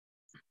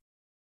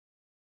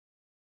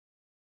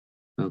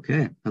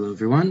Okay, hello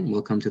everyone.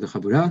 Welcome to the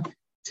Chabura.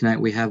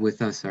 Tonight we have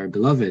with us our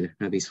beloved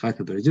Rabbi Yitzhak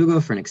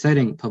Berdugo for an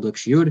exciting public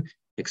shiur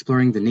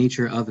exploring the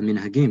nature of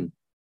Minhagim.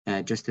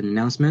 Just an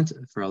announcement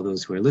for all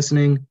those who are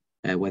listening,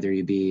 whether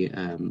you be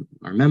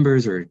our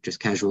members or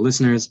just casual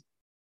listeners.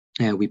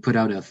 We put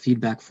out a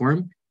feedback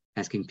form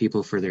asking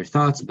people for their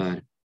thoughts about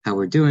how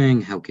we're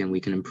doing, how we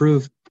can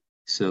improve.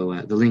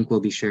 So the link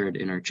will be shared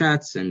in our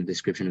chats and the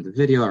description of the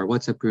video, our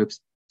WhatsApp groups.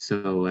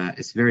 So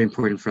it's very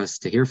important for us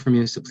to hear from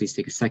you. So please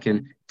take a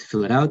second to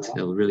fill it out.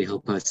 It'll really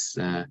help us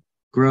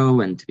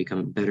grow and to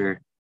become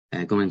better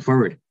going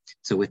forward.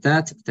 So with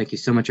that, thank you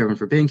so much, everyone,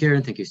 for being here.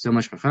 And thank you so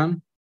much,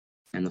 Chacham.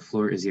 And the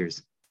floor is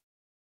yours.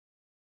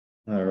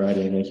 All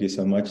righty. Thank you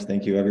so much.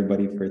 Thank you,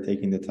 everybody, for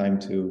taking the time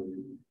to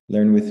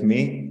learn with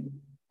me.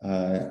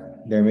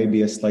 There may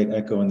be a slight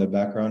echo in the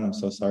background. I'm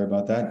so sorry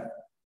about that.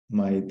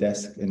 My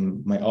desk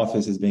in my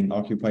office is being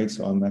occupied,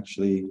 so I'm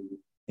actually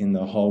in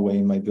the hallway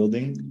in my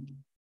building.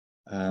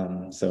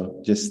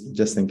 So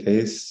just in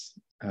case,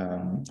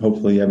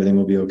 hopefully everything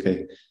will be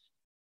okay.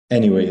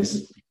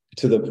 Anyways,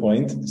 to the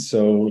point.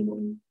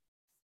 So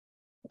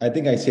I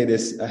think I say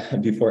this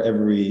before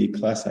every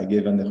class I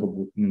give in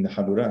the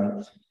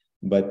Habura,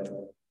 but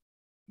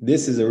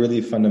this is a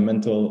really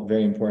fundamental,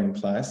 very important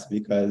class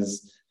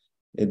because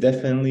it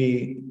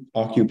definitely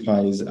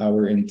occupies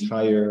our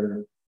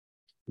entire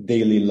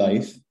daily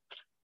life,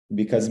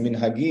 because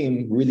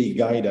Minhagim really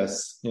guide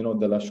us. The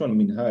Lashon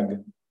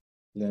Minhag,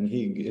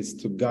 Lanhig, is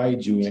to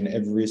guide you in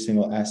every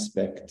single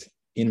aspect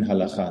in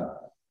halakha.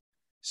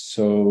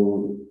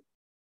 So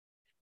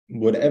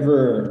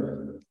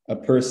whatever a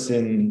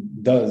person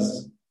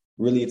does,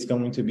 really it's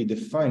going to be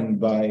defined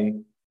by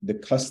the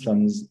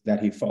customs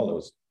that he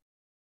follows.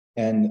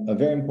 And a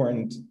very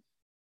important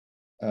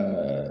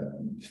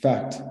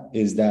fact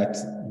is that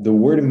the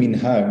word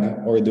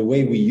minhag, or the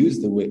way we use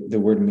the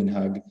word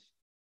minhag,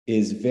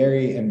 is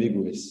very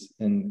ambiguous.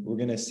 And we're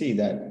going to see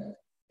that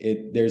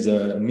there's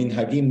a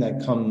minhagim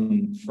that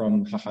come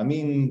from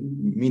hachamim,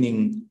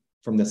 meaning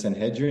from the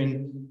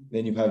Sanhedrin.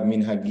 Then you have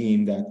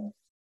minhagim that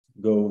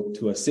go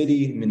to a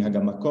city, minhag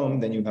makom.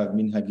 Then you have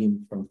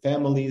minhagim from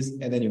families,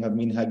 and then you have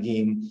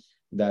minhagim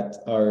that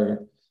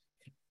are,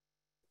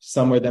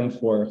 some of them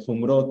for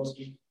chumrot,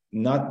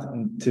 not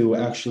to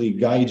actually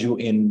guide you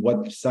in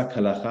what psak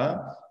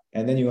halacha.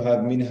 And then you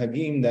have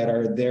minhagim that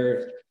are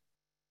there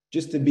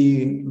just to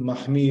be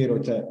mahmir, or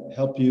to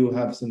help you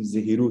have some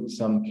zihirut,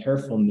 some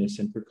carefulness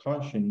and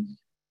precaution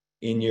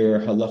in your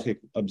halachic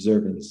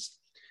observance.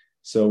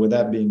 So with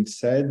that being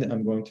said,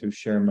 I'm going to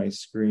share my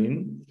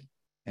screen,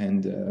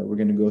 and we're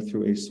going to go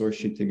through a source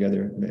sheet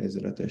together.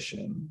 Be'ezrat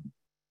Hashem.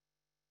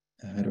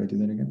 How do I do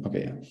that again?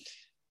 Okay, yeah.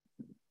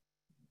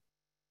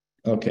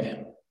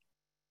 Okay.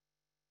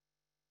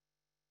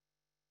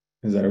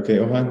 Is that okay,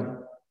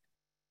 Ohan?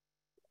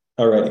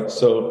 Alrighty,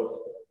 so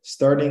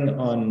starting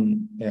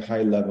on a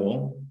high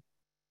level,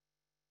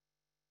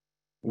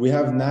 we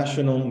have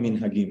national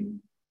minhagim.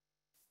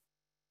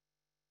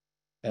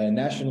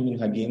 National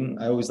minhagim,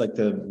 I always like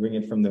to bring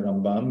it from the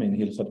Rambam in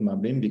Hilchot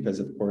Mabrim, because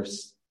of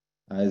course,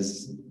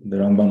 as the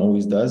Rambam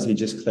always does, he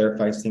just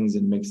clarifies things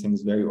and makes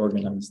things very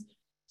organized.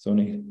 So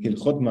in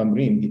Hilchot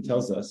Mabrim, he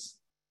tells us,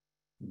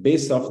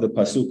 based off the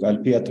pasuk, Al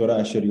Pi Torah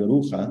Asher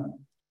Yorucha,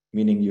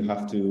 meaning you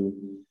have to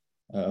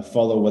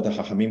follow what the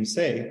Chachamim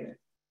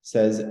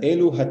says,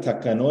 Elu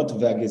hatakanot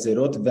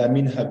v'agezerot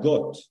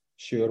v'minhagot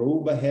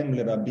she'oru bahem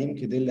lerabim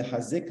kedei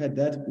lehazek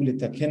hadat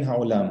uletaken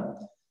ha'olam.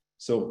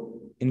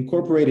 So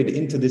incorporated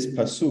into this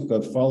pasuk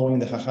of following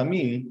the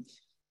Chachamim,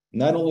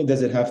 not only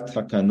does it have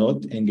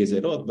takanot and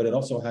gezerot, but it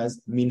also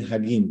has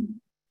minhagim.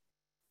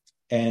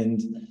 And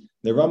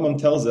the Rambam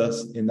tells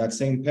us in that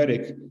same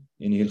perik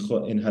in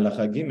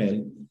Halacha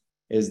Gimel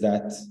is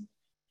that,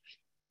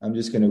 I'm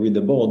just going to read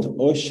the bold.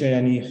 O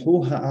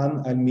she'anihu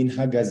ha'am al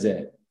minhag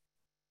hazeh.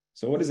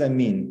 So what does that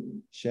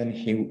mean?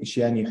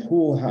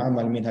 She'anihu ha'am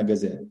al minhag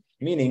hazeh.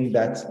 Meaning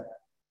that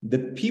the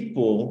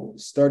people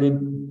started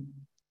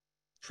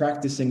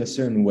practicing a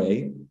certain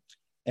way,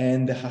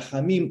 and the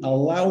Hachamim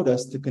allowed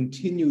us to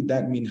continue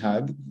that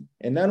minhag.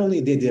 And not only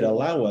they did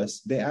allow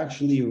us, they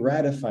actually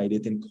ratified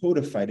it and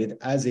codified it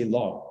as a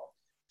law.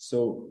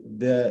 So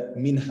the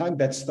minhag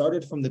that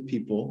started from the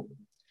people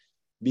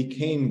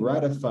became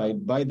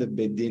ratified by the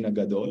Beit Din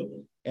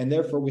Gadol, and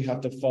therefore we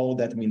have to follow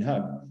that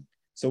minhag.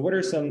 So what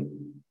are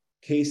some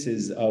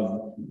cases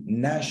of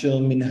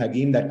national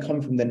minhagim that come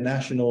from the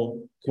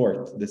national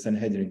court, the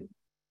Sanhedrin?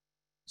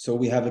 So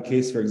we have a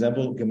case, for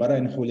example, Gemara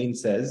in Chulin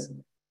says,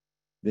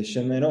 the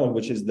shemeno,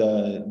 which is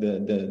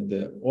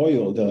the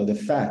oil, the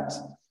fat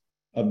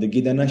of the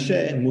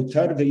gidanashe,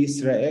 mutar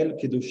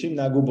ve'Yisrael kedushim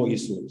nagu bo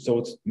isur. So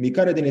it's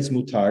mikaradin, it's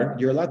mutar.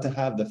 You're allowed to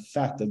have the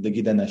fat of the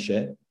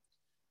gidanashe.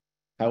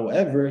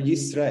 However,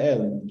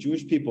 Yisrael,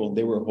 Jewish people,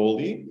 they were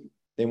holy.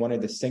 They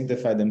wanted to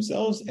sanctify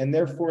themselves, and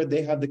therefore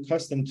they have the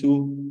custom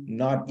to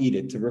not eat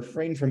it, to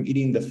refrain from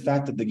eating the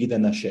fat of the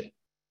gidanashe.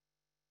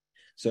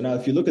 So now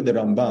if you look at the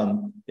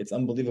Rambam, it's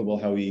unbelievable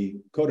how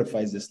he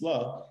codifies this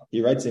law.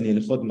 He writes in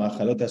Hilchot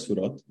Ma'achalot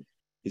Asurot,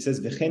 he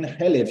says, V'chen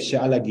helev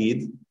she'al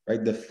hagid,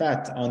 right, the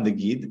fat on the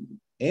gid,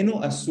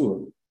 Eno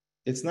asur.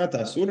 It's not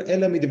asur,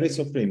 ela midivrei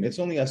sofrim. It's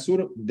only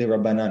asur de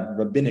rabbanan,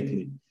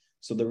 rabbinically.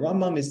 So the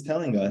Rambam is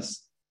telling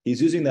us,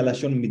 he's using the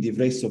lashon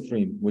midivrei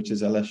sofrim, which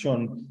is a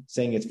lashon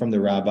saying it's from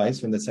the rabbis,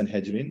 from the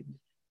Sanhedrin.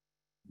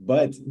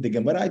 But the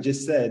Gemara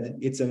just said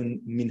it's a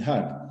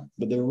minhag.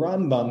 But the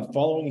Rambam,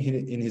 following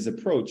in his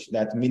approach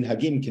that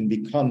minhagim can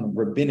become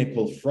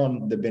rabbinical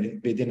from the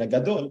Bedin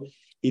Gadol,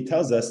 he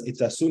tells us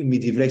it's asur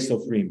midivrei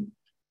sofrim.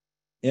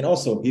 And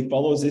also, he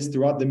follows this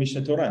throughout the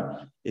Mishnah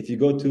Torah. If you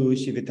go to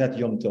Shivitat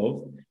Yom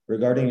Tov,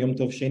 regarding Yom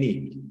Tov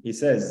Sheni, he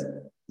says,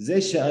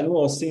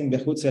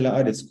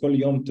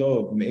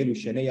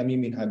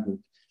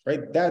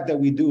 right? That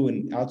we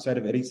do outside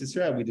of Eretz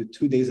Yisrael, we do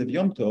 2 days of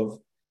Yom Tov,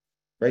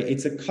 right?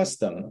 It's a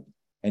custom.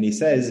 And he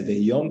says,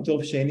 Yom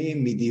Tov Sheni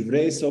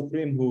midivrei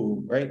sofrim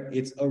hu, right?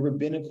 It's a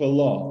rabbinical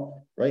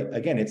law, right?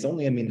 Again, it's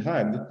only a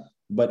minhag,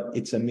 but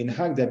it's a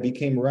minhag that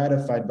became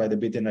ratified by the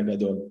Beit Din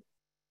Hagadol.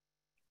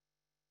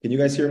 Can you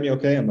guys hear me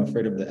okay? I'm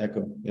afraid of the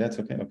echo. Yeah, it's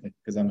okay,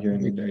 because I'm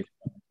hearing it very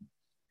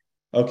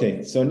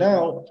okay, so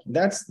now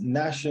that's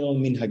national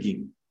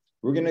minhagim.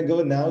 We're going to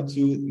go now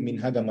to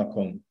minhag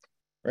makom,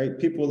 right?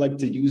 People like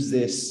to use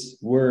this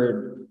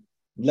word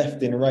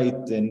left and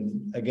right,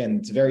 and again,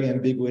 it's very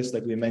ambiguous,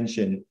 like we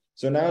mentioned.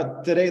 So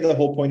now, today, the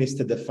whole point is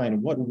to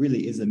define what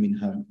really is a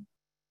minhag.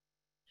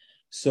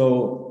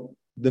 So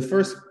the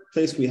first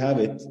place we have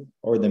it,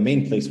 or the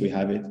main place we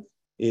have it,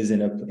 is in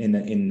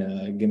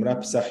Gemara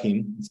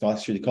Pesachim. It's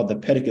actually called the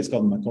Perik. It's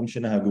called Makom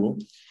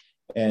Shenahagu,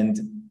 and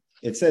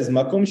it says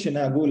Makom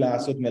Shenahagu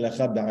la'asot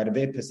melacha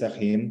ba'arvei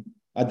Pesachim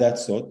ad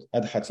Hatzot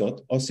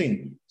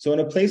osin. So in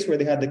a place where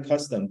they had the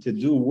custom to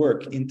do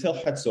work until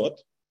Hatzot,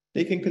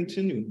 they can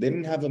continue. They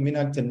didn't have a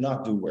minhag to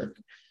not do work.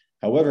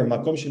 However,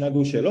 Makom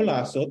Shenahagu shelo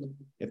la'asot,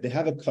 if they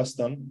have a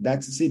custom,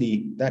 that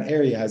city, that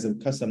area has a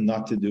custom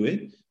not to do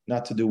it,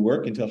 not to do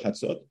work until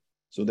Hatzot.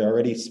 So they're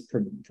already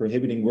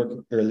prohibiting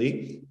work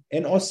early.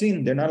 And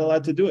osin, they're not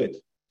allowed to do it.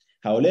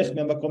 If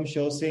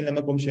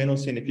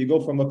you go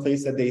from a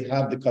place that they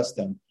have the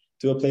custom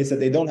to a place that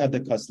they don't have the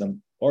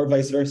custom, or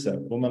vice versa.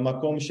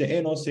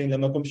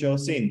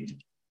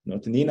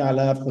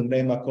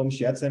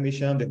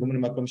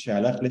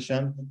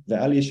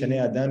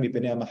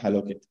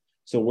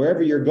 So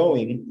wherever you're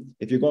going,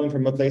 if you're going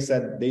from a place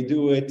that they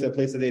do it to a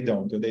place that they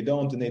don't, or they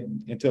don't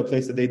into a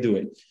place that they do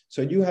it.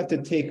 So you have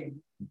to take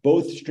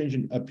both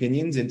stringent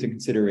opinions into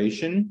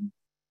consideration,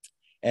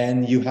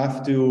 and you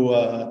have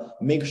to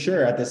make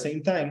sure at the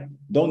same time,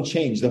 don't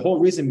change. The whole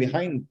reason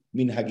behind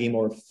minhagim,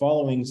 or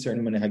following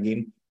certain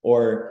minhagim,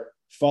 or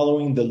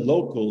following the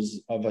locals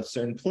of a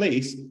certain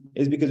place,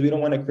 is because we don't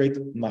want to create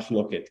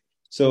machloket.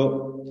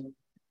 So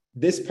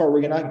this part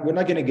we're not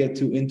going to get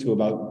too into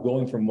about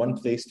going from one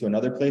place to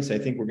another place. I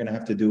think we're going to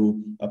have to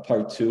do a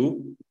part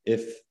 2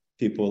 if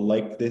people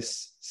like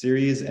this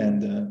series,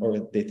 and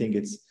or they think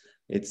it's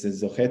a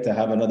zochet to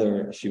have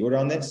another shiur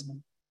on this,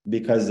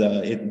 because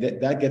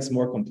that gets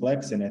more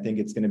complex, and I think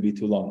it's going to be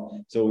too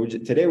long. So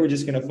today we're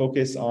just going to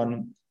focus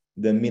on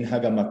the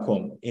minhag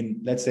makom.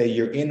 Let's say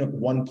you're in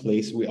one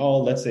place.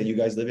 Let's say you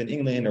guys live in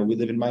England, or we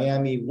live in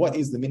Miami. What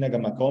is the minhag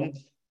makom?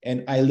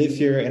 And I live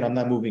here, and I'm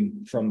not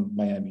moving from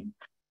Miami.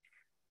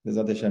 I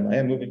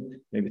am moving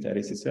maybe to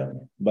Eretz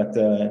Yisrael, but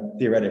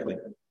theoretically.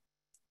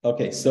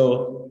 Okay,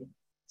 so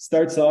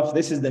starts off.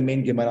 This is the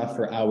main Gemara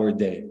for our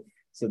day.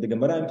 So the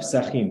Gemara in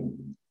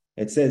Pesachim,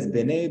 it says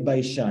Bnei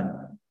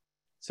Baishan.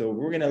 So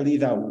we're going to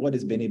leave out what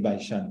is Bnei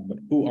Baishan, but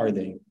who are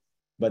they?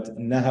 But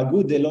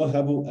Nahagu delo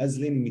havu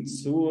azlim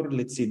mitzur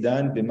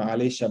litzidan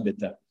b'ma'alei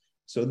shabeta.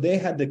 So they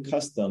had the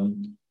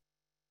custom,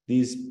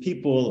 these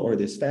people or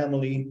this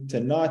family, to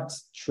not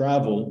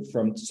travel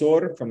from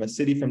Tzor, from a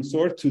city from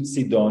Tzor to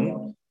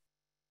Tzidon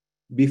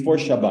before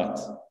Shabbat.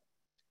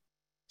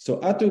 So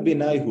Atu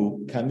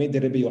binayhu kamed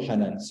Rabbi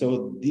Yohanan.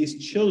 So these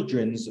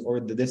children's, or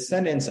the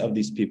descendants of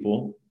these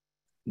people,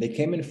 they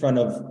came in front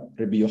of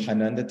Rabbi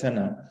Yohanan the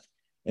Tana,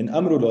 and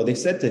Amrulo, they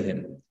said to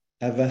him,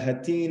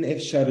 Avahatin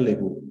efshar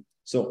lehu.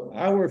 So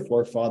our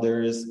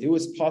forefathers, it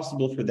was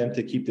possible for them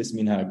to keep this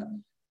minhag.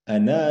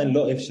 Anan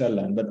lo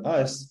efsharlan, but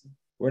us,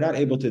 we're not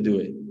able to do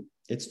it.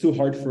 It's too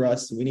hard for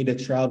us. We need to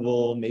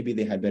travel. Maybe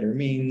they had better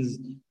means,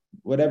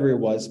 whatever it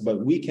was,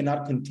 but we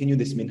cannot continue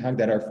this minhag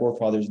that our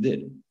forefathers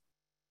did.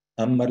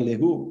 Ammar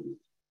lehu.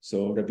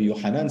 So Rabbi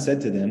Yohanan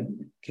said to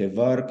them,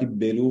 Kevar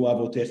kibbelu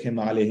avotechem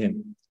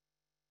alehim.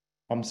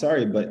 I'm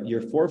sorry, but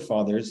your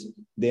forefathers,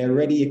 they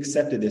already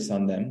accepted this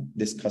on them,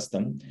 this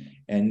custom.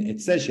 And it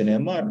says,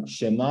 Shene'emar,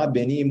 Shema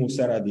beni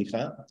musar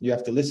adicha. You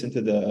have to listen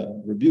to the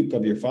rebuke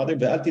of your father,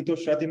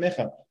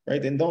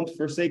 right? And don't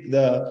forsake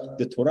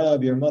the Torah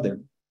of your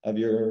mother,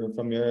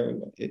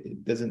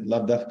 it doesn't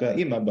lav dafka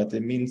ima, but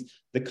it means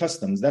the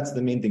customs. That's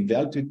the main thing.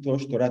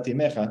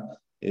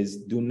 Is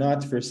do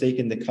not forsake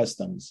in the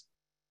customs.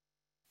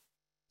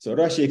 So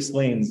Rashi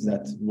explains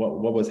that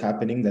what was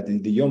happening, that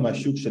the Yom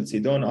HaShuk Shel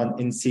Sidon,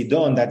 in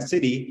Sidon, that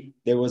city,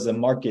 there was a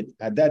market.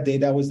 At that day,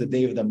 that was the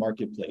day of the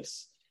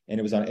marketplace. And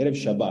it was on Erev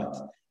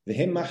Shabbat. So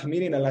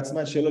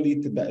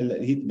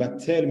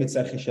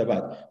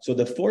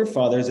the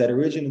forefathers that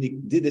originally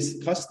did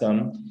this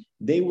custom,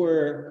 they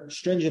were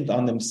stringent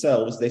on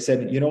themselves. They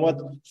said, you know what,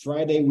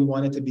 Friday, we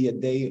want it to be a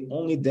day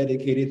only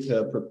dedicated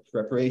to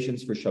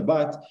preparations for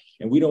Shabbat,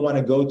 and we don't want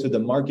to go to the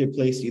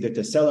marketplace either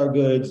to sell our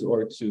goods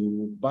or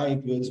to buy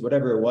goods,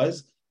 whatever it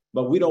was,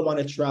 but we don't want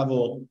to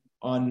travel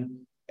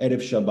on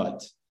Erev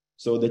Shabbat.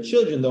 So the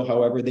children, though,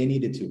 however, they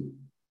needed to.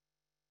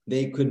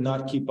 They could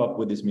not keep up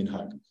with this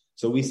minhag.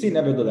 So we see,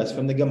 nevertheless,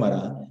 from the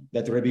Gemara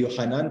that Rabbi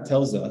Yochanan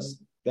tells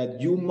us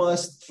that you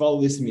must follow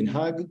this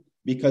minhag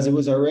because it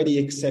was already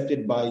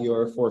accepted by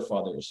your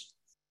forefathers.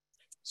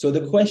 So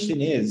the question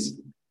is,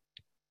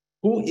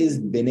 who is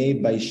Bnei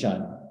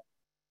Baishan?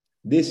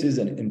 This is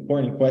an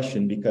important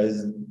question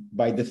because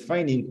by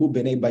defining who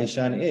Bnei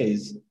Baishan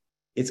is,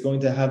 it's going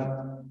to have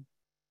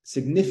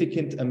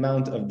significant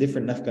amount of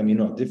different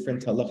nafkaminot,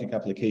 different halachic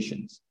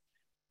applications.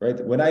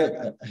 Right? When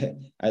I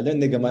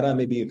learned the Gemara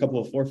maybe 4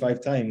 or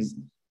 5 times,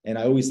 and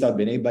I always thought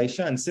Bnei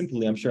Baishan,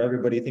 simply, I'm sure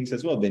everybody thinks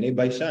as well, Bnei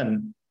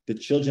Baishan, the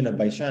children of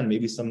Baishan,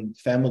 maybe some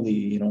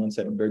family,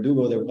 instead of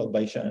Berdugo, they were called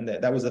Baishan,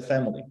 that was a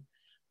family.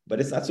 But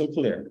it's not so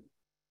clear.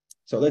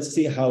 So let's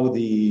see how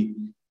the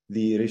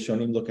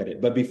Rishonim look at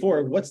it. But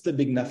before, what's the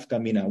big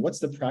nafkamina? What's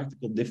the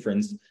practical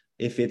difference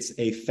if it's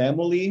a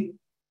family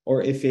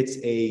or if it's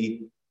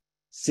a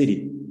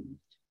city?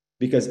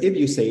 Because if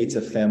you say it's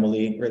a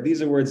family, right,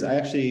 these are words,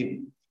 I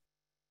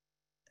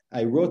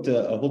wrote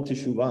a whole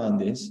teshuvah on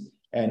this,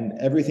 and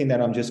everything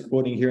that I'm just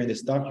quoting here in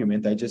this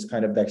document, I just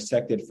kind of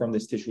dissected from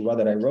this teshuvah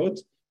that I wrote,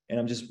 and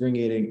I'm just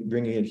bringing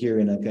it here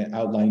in an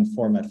outline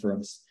format for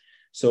us.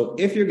 So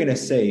if you're going to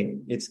say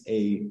it's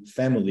a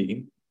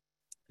family,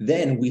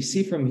 then we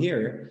see from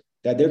here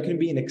that there can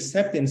be an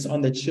acceptance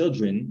on the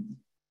children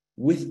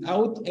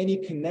without any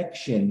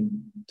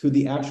connection to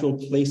the actual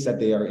place that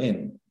they are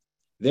in.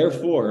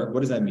 Therefore, what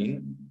does that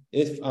mean?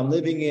 If I'm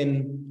living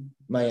in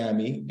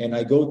Miami and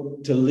I go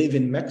to live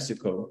in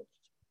Mexico,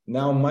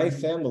 now my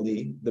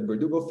family, the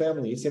Berdugo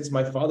family, since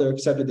my father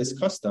accepted this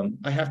custom,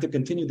 I have to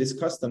continue this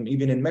custom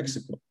even in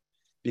Mexico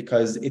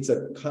because it's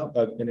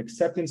an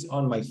acceptance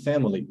on my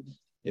family,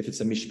 if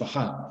it's a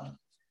mishpaha.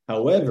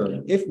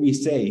 However, if we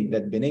say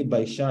that Bnei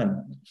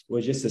Baishan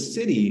was just a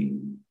city,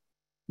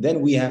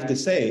 then we have to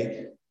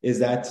say is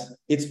that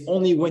it's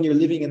only when you're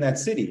living in that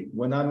city.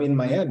 When I'm in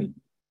Miami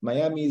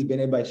is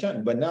Bnei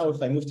Baishan. But now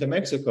if I move to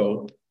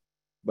Mexico,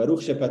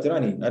 Baruch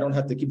Shepatrani, I don't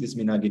have to keep this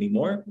minhag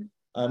anymore.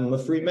 I'm a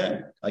free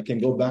man. I can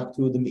go back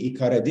to the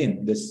Me'ikar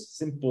Adin, the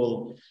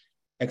simple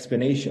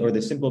explanation, or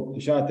the simple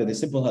pshat, the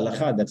simple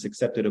halakha that's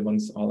accepted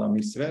amongst all Am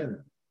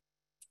Yisrael.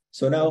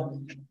 So now,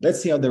 let's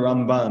see how the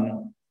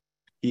Rambam,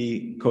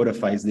 he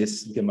codifies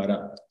this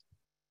Gemara.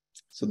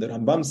 So the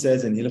Rambam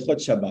says in Hilchot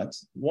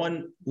Shabbat,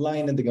 one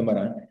line in the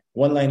Gemara,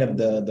 one line of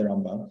the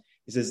Rambam,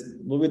 he says,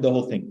 we'll read the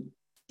whole thing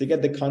to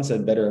get the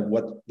concept better of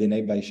what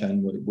Bnei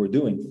Baishan were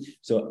doing.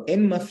 So,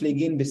 En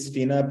mafligin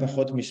b'sfina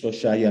pachot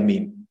mishlosha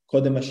yamin.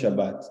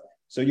 Shabbat.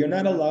 So you're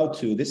not allowed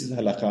to, this is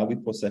halakha, we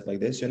post stuff like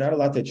this, you're not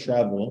allowed to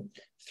travel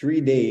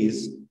 3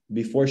 days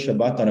before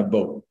Shabbat on a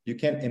boat. You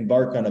can't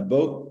embark on a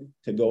boat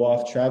to go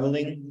off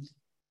traveling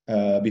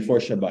before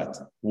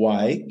Shabbat.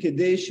 Why? Because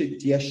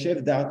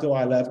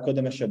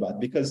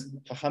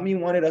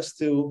Chachamim wanted us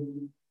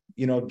to,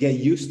 get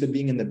used to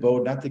being in the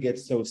boat, not to get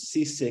so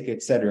seasick,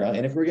 etc.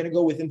 And if we're going to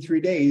go within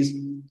 3 days,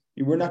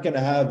 we're not going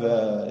to have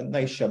a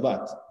nice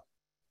Shabbat.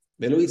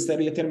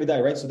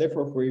 Right? So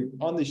therefore, if we're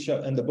on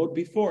the boat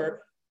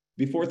before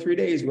 3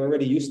 days, we're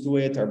already used to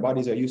it. Our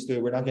bodies are used to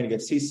it. We're not going to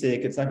get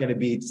seasick. It's not going to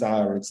be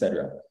tsar,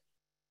 etc.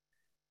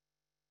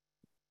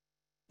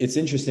 It's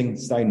interesting,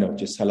 side note,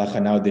 just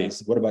halacha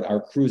nowadays. What about our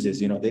cruises?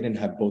 They didn't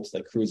have boats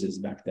like cruises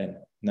back then.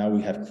 Now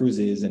we have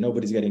cruises and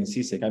nobody's getting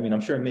seasick. I mean,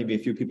 I'm sure maybe a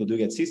few people do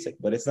get seasick,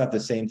 but it's not the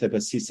same type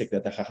of seasick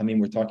that the Chachamim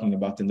were talking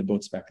about in the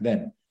boats back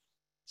then.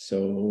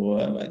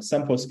 So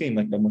some poskim,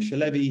 like by Moshe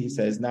Levi, he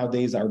says,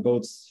 nowadays our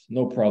boats,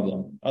 no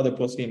problem. Other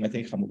poskim, I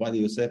think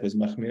Chamuvadi Yosef was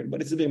machmir,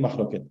 but it's a big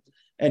machloket.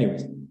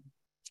 Anyways,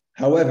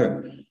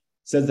 however,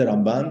 says the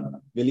Ramban,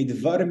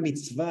 Velidvar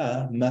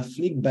mitzvah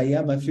maflig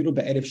bayam afiru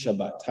be'erev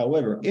Shabbat.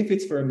 However, if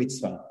it's for a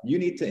mitzvah, you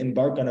need to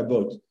embark on a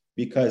boat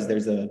because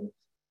there's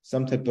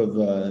some type of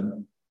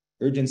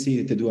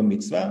urgency to do a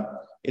mitzvah,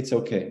 it's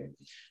okay.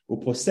 And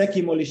you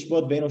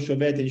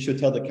should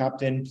tell the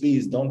captain,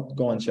 please don't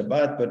go on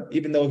Shabbat, but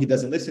even though he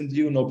doesn't listen to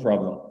you, no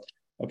problem.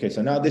 Okay,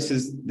 so now this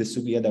is the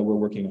sugya that we're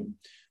working on.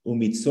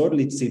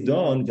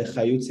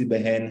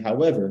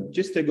 However,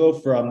 just to go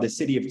from the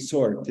city of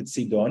Tzor to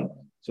Tzidon,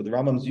 so the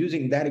Rambam's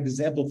using that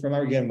example from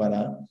our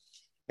Gemara,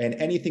 and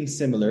anything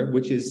similar,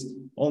 which is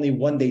only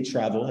 1 day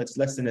travel, it's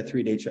less than a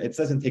 3 day travel, it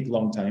doesn't take a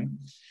long time.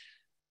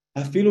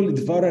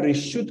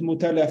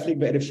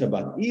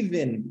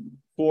 Even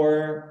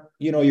for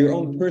your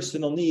own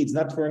personal needs,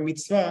 not for a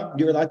mitzvah,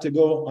 you're allowed to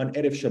go on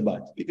Erev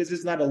Shabbat because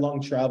it's not a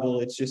long travel.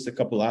 It's just a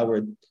couple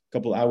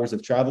hours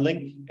of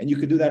traveling, and you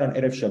could do that on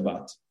Erev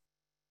Shabbat.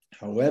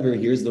 However,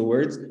 here's the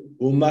words: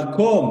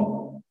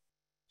 Umakom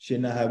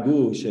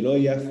shenahagu shelo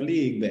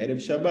yaflig be'erev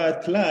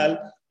Shabbat klal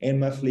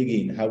and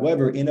mafligin.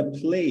 However, in a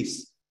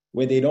place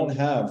where they don't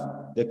have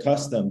the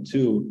custom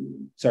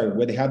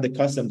where they have the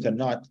custom to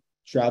not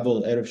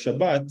travel Erev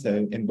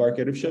Shabbat, embark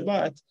Erev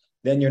Shabbat,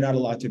 then you're not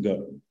allowed to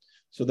go.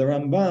 So the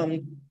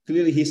Rambam,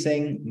 clearly he's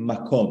saying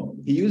makom.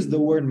 He used the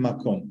word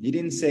makom. He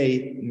didn't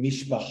say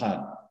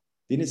mishpacha.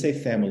 He didn't say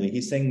family.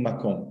 He's saying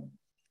makom.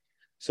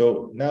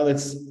 So now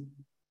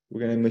we're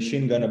going to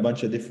machine gun a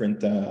bunch of different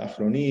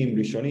achronim,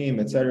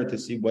 rishonim, etc. to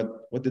see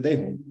what did they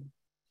hold.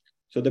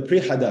 So the Pri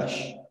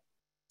Hadash,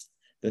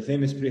 the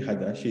famous Pri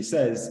Hadash, he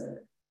says,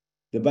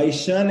 the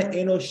Baishan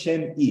eno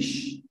shem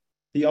ish.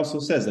 He also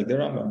says, like the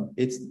Rambam,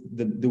 it's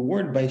the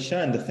word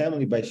Baishan, the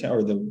family Baishan,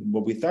 or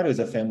what we thought is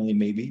a family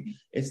maybe,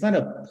 it's not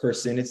a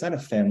person, it's not a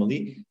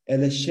family.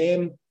 El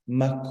Shem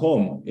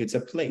makom, it's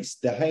a place.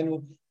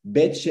 Dahainu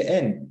bet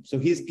she'en. So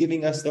he's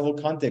giving us the whole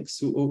context.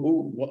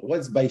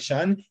 What's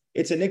Baishan?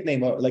 It's a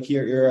nickname. Like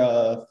you're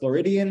a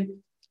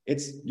Floridian.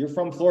 You're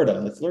from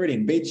Florida. The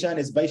Floridian. Beit Shan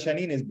is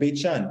Baishanin is Beit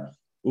Shan.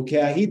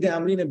 Ukeahid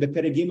amrina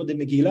beperigimul de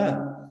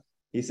Megillah.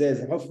 He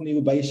says,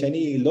 Hofni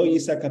Baishani lo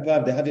yisa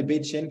kapav. They have a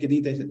Beit Shan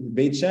kedita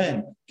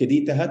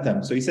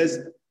hatam. So he says,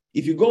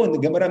 if you go in the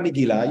Gemara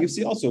Megillah, you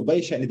see also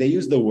Baishani. They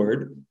use the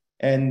word,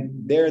 and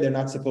they're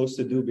not supposed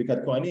to do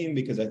Bikat Kohanim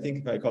because I think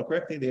if I recall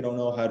correctly, they don't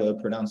know how to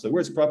pronounce the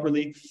words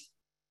properly.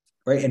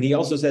 Right, and he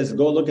also says,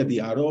 go look at the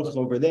Aroch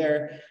over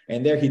there,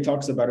 and there he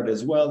talks about it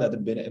as well, that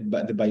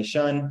the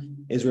Baishan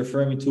is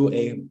referring to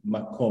a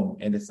makom,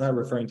 and it's not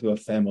referring to a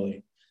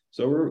family.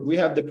 So we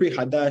have the Pri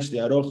Hadash, the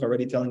Aroch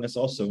already telling us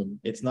also,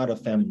 it's not a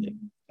family.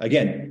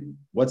 Again,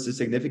 what's the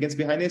significance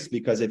behind this?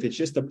 Because if it's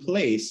just a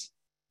place,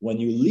 when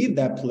you leave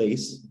that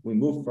place, we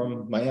move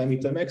from Miami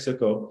to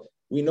Mexico,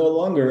 we no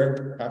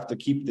longer have to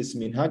keep this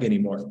minhag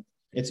anymore.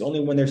 It's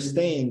only when they're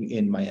staying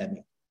in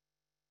Miami.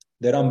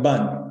 The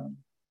Ramban,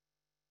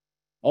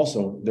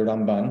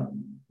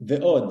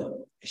 Ve'od,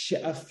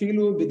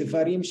 she'afilu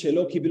b'dvarim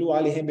shelo kiblu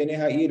alehem b'nei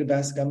ha'ir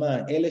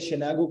b'haskama, ele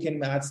shenagu ken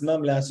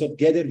ma'atzmam la'asot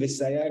geder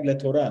v'sayag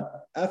la'torah,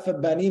 af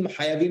banim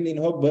hayavim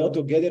linhog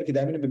b'oto geder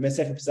kedaminu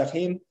b'mesech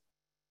Pesachim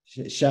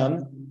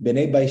sham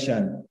b'nei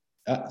Baishan.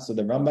 So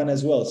the Ramban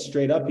as well,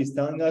 straight up, he's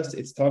telling us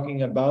it's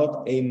talking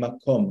about a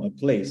makom, a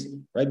place,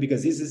 right?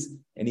 Because this is,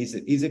 and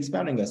he's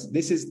expounding us,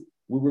 this is,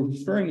 we were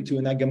referring to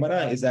in that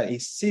Gemara is that a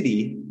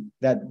city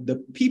that the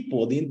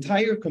people, the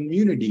entire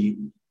community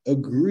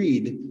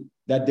agreed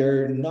that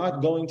they're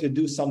not going to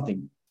do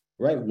something,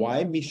 right?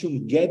 Why?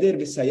 Mishum geder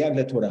v'sayag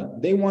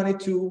leTorah. They wanted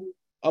to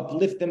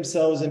uplift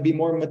themselves and be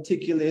more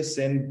meticulous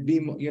and be,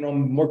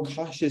 more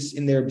cautious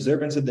in their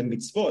observance of the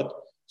mitzvot.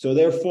 So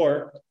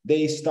therefore,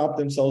 they stop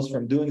themselves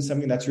from doing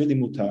something that's really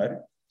mutar,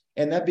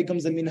 and that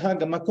becomes a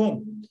minhag, a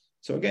makom.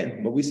 So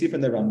again, what we see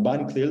from the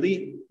Ramban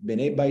clearly,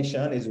 Bnei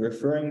Baishan is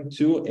referring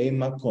to a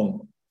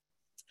makom.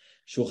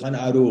 Shulchan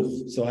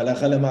Aruch. So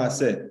halacha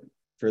lema'aseh,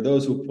 for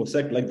those who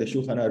posek like the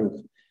Shulchan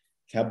Aruch.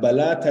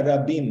 Kabbalat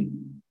Rabim,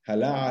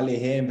 hala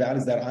alehem ve'al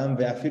zar'am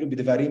ve'afilu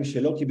b'dvarim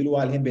shelo kiblu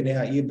alehem bnei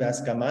ha'ir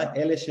b'haskama,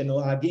 ele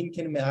shenohagim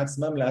ken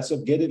me'atzmam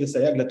la'asot geder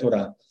v'sayag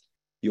la'torah.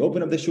 You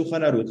open up the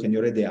Shulchan Aruch and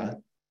Yoreh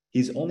De'ah,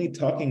 he's only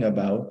talking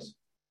about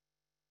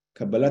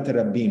Kabbalat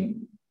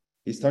Rabim.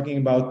 He's talking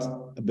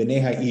about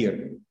Bnei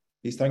Ha'ir.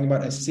 He's talking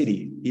about a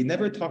city. He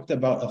never talked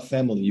about a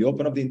family. You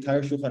open up the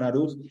entire Shulchan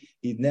Aruch,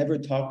 he never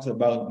talks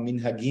about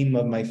Minhagim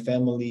of my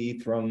family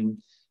from,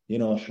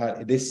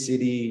 this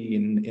city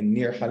in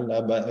near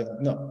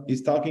Halab. No,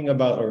 he's talking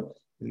about, or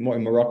more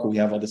in Morocco, we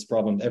have all this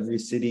problem. Every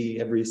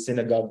city, every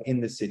synagogue in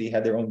the city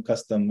had their own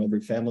custom,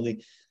 every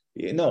family.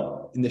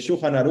 No, in the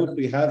Shulchan Aruch,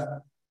 we have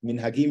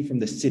Minhagim from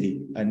the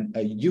city, and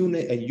a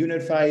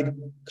unified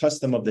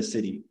custom of the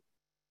city.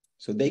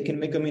 So they can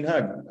make a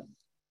minhag.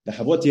 The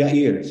Havot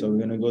Yair. So we're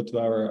going to go to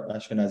our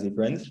Ashkenazi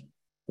friends,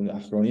 from the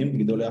Achronim,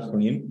 Gidolei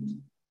Achronim.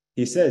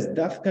 He says,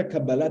 Dafka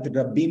Kabbalat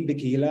Rabim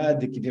B'Kehila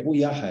D'Kiveu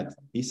Yahad.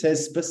 He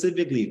says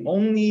specifically,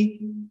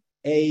 only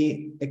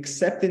a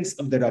acceptance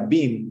of the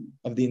Rabim,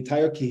 of the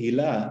entire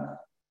Kehila,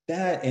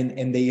 that,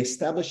 and they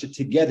establish it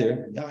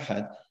together,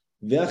 Yahad.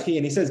 And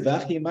he says, he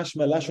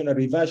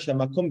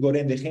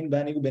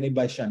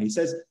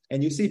says,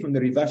 and you see from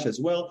the Rivash as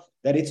well,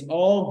 that it's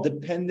all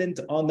dependent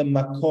on the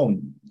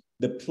makom,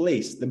 the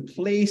place. The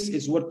place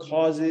is what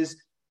causes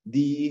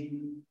the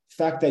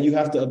fact that you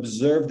have to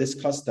observe this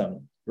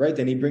custom, right?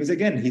 And he brings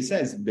again, he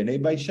says,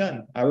 Bnei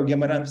Baishan, our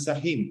Gemaram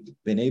Sahim,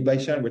 Bnei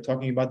Baishan, we're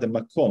talking about the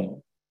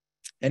makom.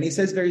 And he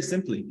says very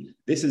simply,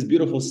 this is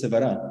beautiful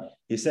Sevara.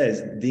 He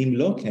says, Dim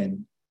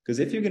Loken, because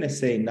if you're going to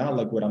say not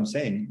like what I'm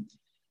saying,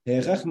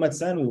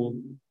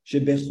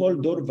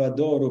 שבכל דור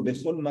ודור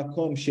ובכל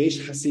מקום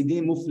שיש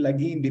חסידים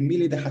מופלגים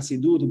במילי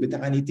דחסידות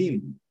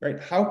ובתעניתים. Right?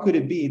 How could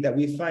it be that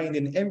we find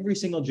in every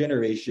single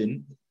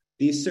generation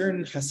these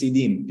certain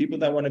hasidim, people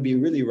that want to be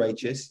really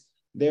righteous,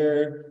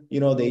 they're,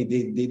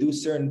 they do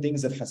certain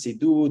things of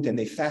hasidut and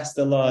they fast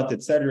a lot,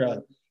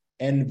 etc.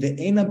 And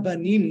ve'ena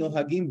banim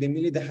nohagim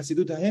b'mili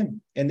dehassidut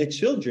hahem. And the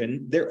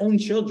children, their own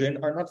children,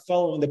 are not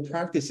following the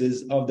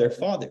practices of their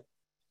father.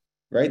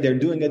 Right? They're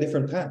doing a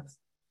different path.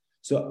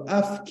 So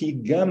af ki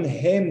gam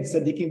hem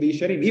tzadikim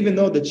v'yisharim. Even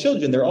though the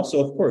children, they're also,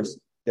 of course,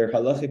 they're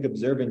halachic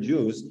observant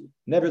Jews.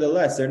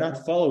 Nevertheless, they're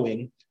not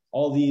following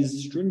all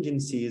these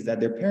stringencies that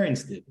their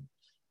parents did.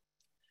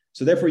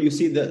 So therefore, you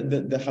see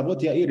the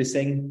Havot Yair is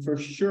saying, for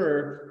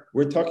sure,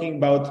 we're talking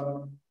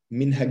about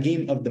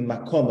minhagim of the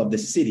makom, of the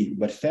city.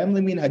 But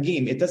family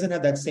minhagim, it doesn't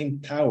have that same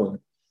power.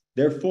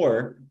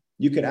 Therefore,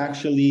 you could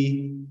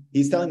actually,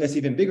 he's telling us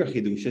even bigger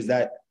chidush, is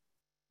that,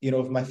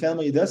 if my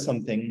family does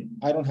something,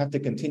 I don't have to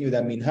continue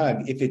that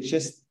minhag if it's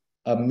just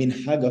a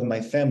minhag of my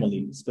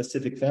family,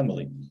 specific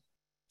family.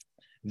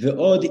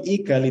 ועוד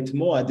איכה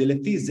לתמוה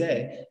דלפי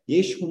זה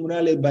יש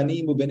חומרה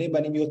לבנים ובני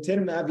בנים יותר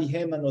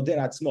מאביהם הנודר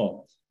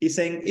עצמו. He's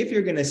saying, if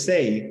you're going to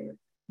say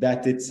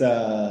that it's,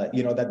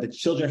 that the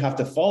children have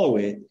to follow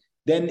it,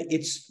 then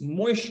it's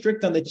more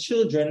strict on the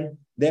children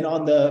than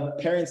on the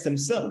parents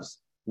themselves.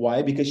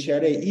 Why? Because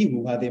like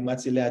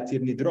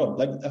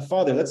a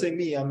father, let's say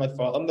me, I'm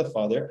the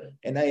father,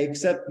 and I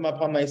accept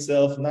upon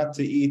myself not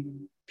to eat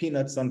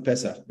peanuts on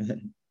Pesach.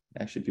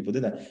 Actually, people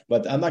did that,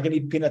 but I'm not going to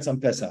eat peanuts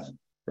on Pesach.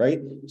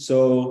 Right?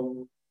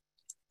 So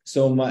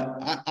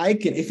I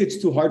can, if it's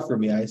too hard for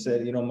me, I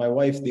said, my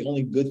wife, the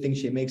only good thing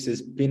she makes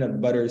is peanut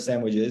butter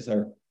sandwiches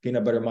or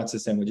peanut butter matzah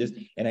sandwiches,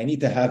 and I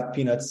need to have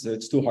peanuts, so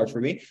it's too hard for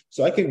me.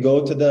 So I can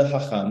go to the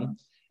hacham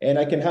and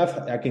I can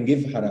give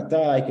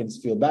harata, I can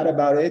feel bad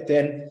about it,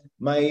 and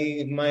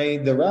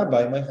the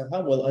rabbi, my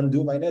hacham will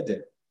undo my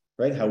neder.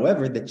 Right?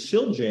 However, the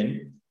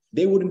children,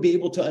 they wouldn't be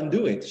able to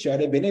undo it.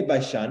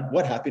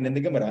 What happened in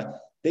the Gemara?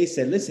 They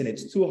said, listen,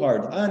 it's too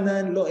hard.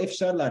 Anan lo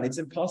efsharlan. It's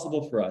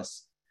impossible for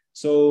us.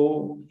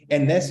 So,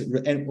 and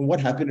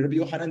what happened? Rabbi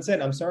Yochanan said,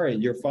 I'm sorry,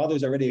 your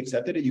father's already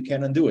accepted it. You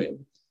can't undo it.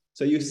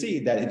 So you see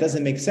that it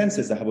doesn't make sense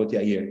as the Havot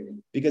Yair.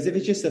 Because if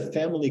it's just a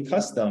family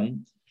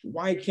custom,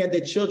 why can't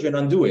the children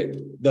undo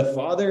it? The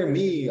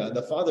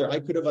father, I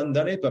could have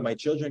undone it, but my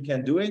children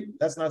can't do it.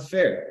 That's not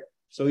fair.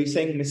 So he's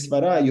saying,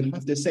 Misvara, you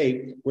have to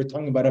say, we're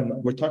talking about a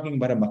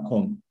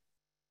makom.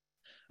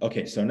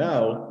 Okay, so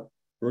now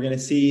we're going to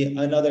see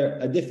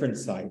a different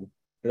side.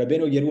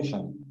 Rabbeinu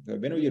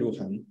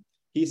Yerucham,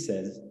 he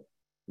says,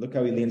 look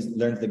how he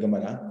learns the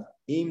Gemara.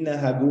 Im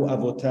nahagu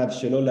avotav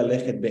shelo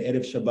lalechet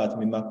be'erev Shabbat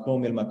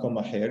mimakom el makom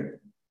acher,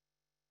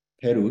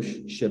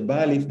 perush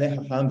sheba lifnei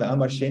hacham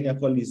ve'amar she'en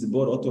yakol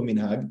lizbor oto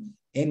minhag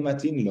en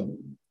matin lo.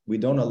 We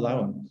don't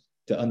allow him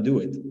to undo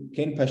it.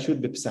 Ken pashut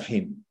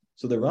bepsachim.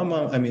 So the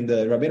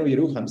Rabbeinu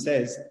Yerucham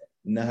says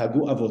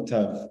nahagu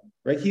avotav.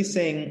 Right? He's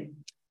saying,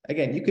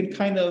 again, you can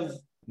kind of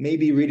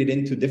maybe read it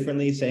into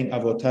differently, saying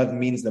avotav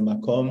means the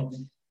makom,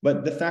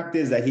 but the fact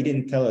is that he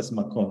didn't tell us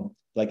makom,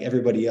 like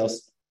everybody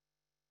else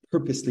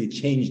purposely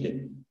changed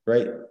it,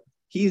 right?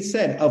 He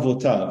said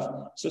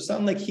avotav, so it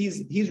sounds like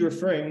he's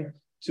referring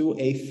to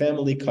a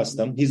family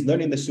custom. He's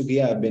learning the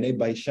sugya b'nei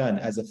baishan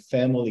as a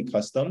family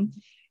custom,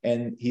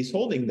 and he's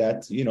holding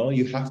that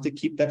you have to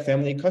keep that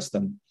family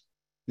custom.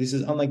 This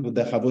is unlike with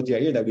the Havot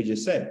Yair that we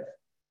just said.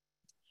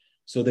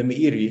 So the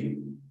Meiri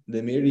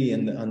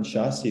and the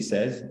Anshas, he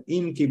says,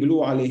 Im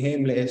kiblu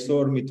alehem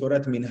le'esor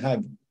mitorat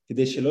minhag,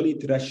 kidei shelo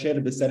litrasher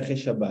b'sarchei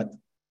Shabbat,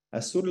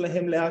 asur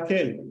lehem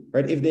le'akel.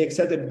 Right? If they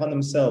accepted upon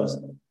themselves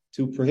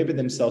to prohibit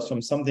themselves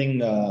from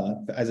something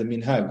as a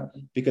minhag,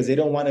 because they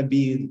don't want to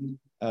be,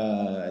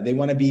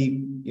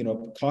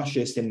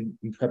 cautious in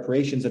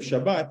preparations of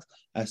Shabbat,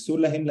 asur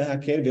lehem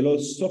le'akel velo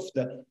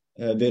softa.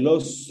 So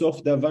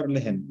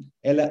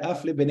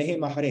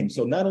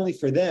not only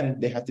for them,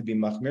 they have to be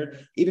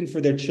machmir, even for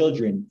their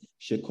children.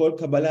 This is the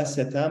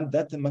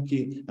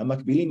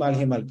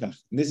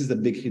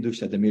big chidush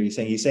that the Meiri is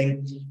saying. He's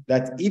saying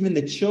that even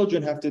the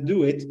children have to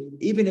do it,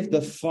 even if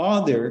the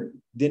father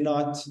did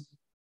not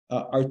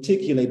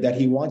articulate that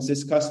he wants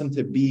this custom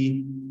to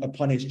be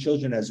upon his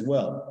children as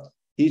well.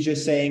 He's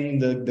just saying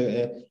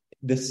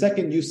the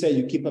second you say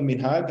you keep a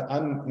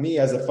minhag, me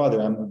as a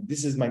father,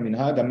 this is my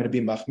minhag, I'm going to be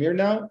machmir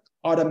now,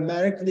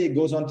 automatically it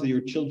goes on to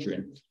your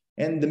children.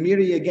 And the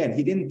Meiri, again,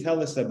 he didn't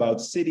tell us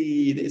about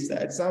city, this,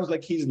 that. It sounds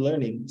like he's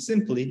learning,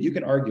 simply, you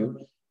can argue,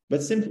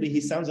 but simply he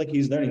sounds like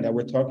he's learning that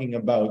we're talking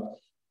about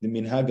the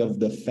minhag of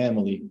the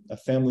family, a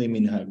family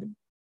minhag.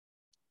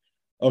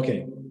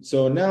 Okay,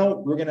 so now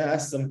we're going to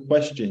ask some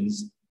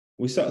questions.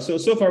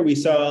 So far we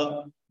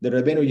saw the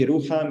Rabbeinu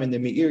Yerucham and the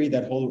Meiri,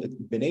 that whole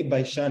B'nai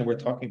Baishan,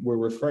 we're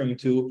referring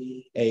to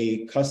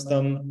a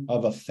custom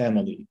of a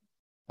family,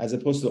 as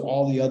opposed to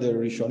all the other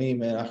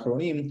Rishonim and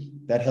Achronim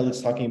that hell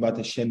is talking about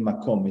the Shem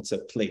Makom, it's a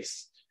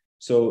place.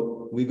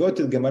 So we go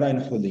to the Gemara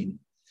in Chulin,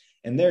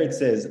 and there it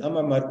says,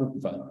 Amar Mar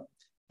Ukva,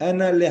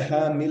 Ana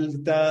leha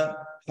milta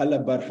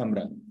halabar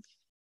hamra.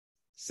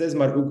 Says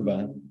Mar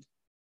Ukva,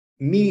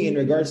 me in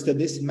regards to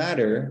this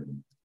matter,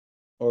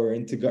 or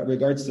in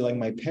regards to like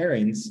my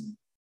parents,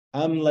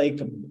 I'm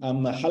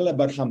a hala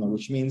barhama,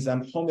 which means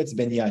I'm chometz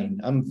ben yain.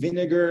 I'm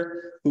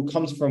vinegar who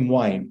comes from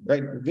wine,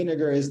 right?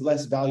 Vinegar is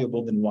less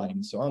valuable than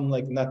wine, so I'm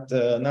like not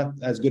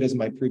as good as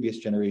my previous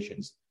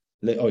generations.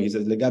 He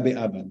says legabe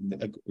abba,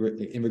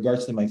 in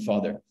regards to my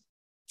father.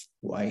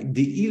 Why?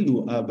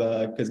 Di'ilu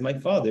abba, because my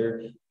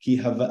father ki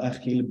hava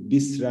achil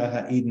bisra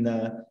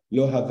ha'idna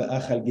lo hava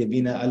achal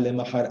gevina ale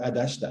mahar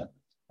adashta.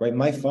 Right?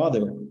 My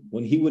father,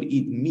 when he would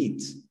eat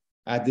meat,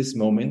 at this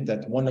moment,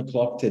 at 1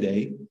 o'clock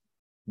today,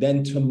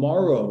 then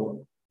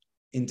tomorrow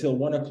until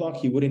 1 o'clock,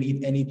 he wouldn't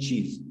eat any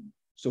cheese.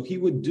 So he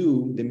would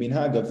do the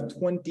minhag of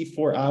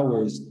 24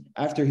 hours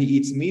after he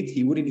eats meat,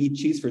 he wouldn't eat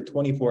cheese for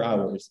 24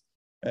 hours.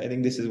 I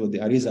think this is what the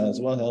Arizal as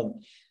well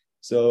held.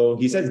 So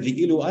he says,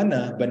 V'ilu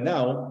ana, but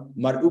now,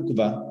 Mar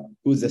Ukva,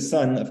 who's the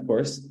son, of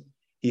course,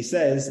 he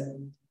says,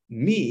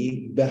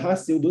 Mi beha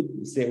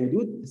seudata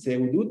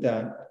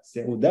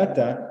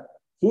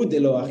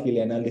hudelo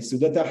achilena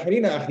lesudata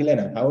harina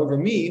achilena. However,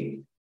 me,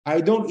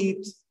 I don't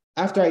eat,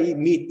 after I eat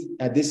meat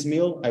at this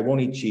meal, I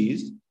won't eat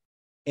cheese,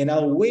 and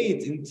I'll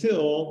wait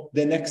until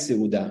the next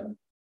seudah.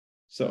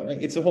 So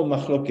it's a whole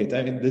machloket.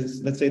 I mean,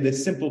 let's say the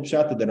simple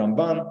pshat of the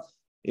Rambam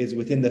is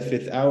within the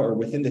 5th hour or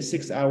within the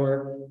 6th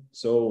hour.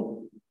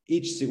 So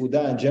each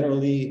seudah,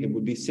 generally, it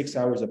would be 6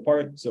 hours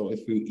apart. So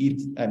if you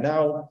eat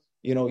now,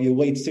 you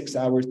wait 6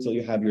 hours till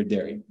you have your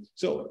dairy.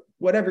 So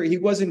whatever, he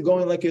wasn't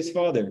going like his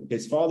father.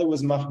 His father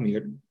was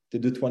mahmir to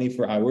do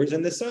 24 hours,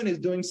 and the son is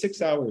doing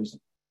 6 hours.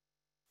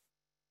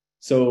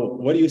 So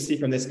what do you see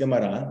from this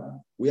Gemara?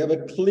 We have a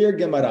clear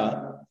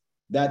Gemara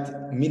that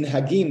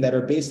minhagim that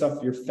are based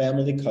off your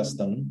family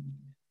custom,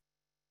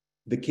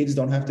 the kids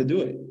don't have to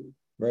do it,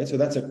 right? So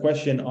that's a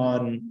question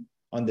on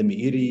the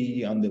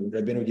Meiri, on the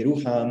Rabbeinu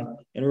Yerucham,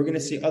 and we're going to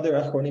see other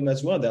achronim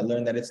as well that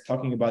learn that it's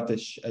talking about a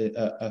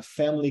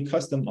family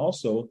custom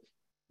also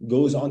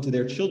goes on to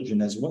their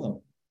children as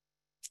well.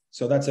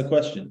 So that's a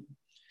question.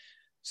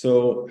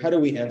 So how do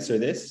we answer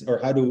this, or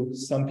how do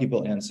some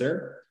people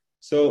answer?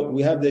 So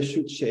we have the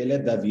Shut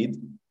She'elet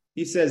David.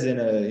 He says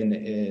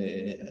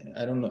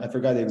I don't know, I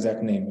forgot the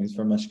exact name. He's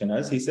from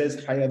Ashkenaz. He says,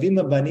 "Hayavim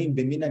abanim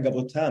b'minhag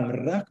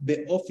avotam rak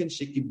be'ofen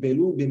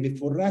shekibelu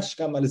b'mifurash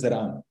kam al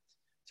zaram."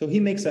 So he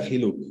makes a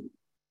chiluk.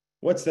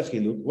 What's the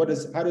chiluk?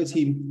 How does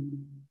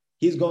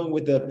he's going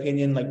with the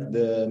opinion like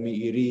the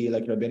Meiri,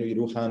 like Rabbeinu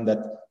Yerucham, that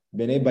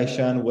Bnei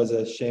Baishan was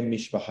a Shem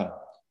Mishpacha.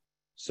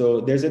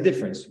 So there's a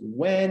difference.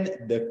 When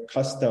the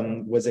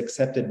custom was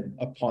accepted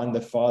upon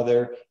the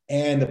father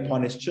and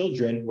upon his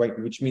children, right,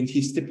 which means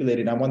he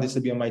stipulated, I want this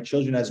to be on my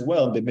children as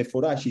well, but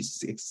Mefurash, he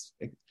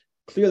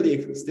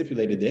clearly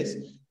stipulated this,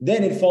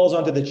 then it falls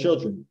onto the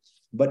children.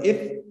 But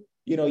if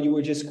you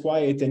were just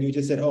quiet and you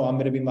just said, oh, I'm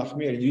going to be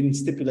mahmir, you didn't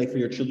stipulate for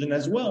your children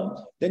as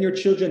well, then your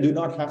children do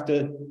not have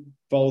to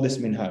follow this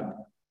minhag.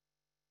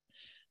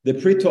 The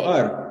Pri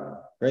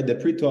To'ar, right? The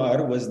Pri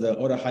To'ar was the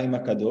Or HaChaim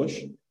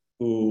HaKadosh,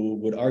 who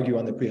would argue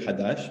on the Pri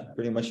Hadash.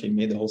 Pretty much he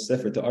made the whole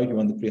sefer to argue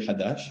on the Pri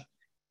Hadash.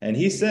 And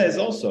he says,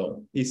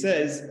 Dehane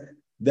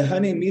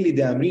mili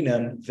de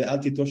amrinan ve'al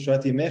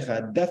titoshrati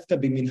mecha dafka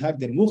b'minhag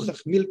de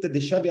muchach milta de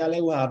shavi alei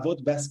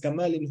ha'avot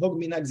b'askama linhog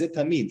minhag ze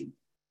tamid.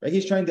 Right?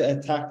 He's trying to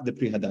attack the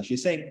Pri Hadash.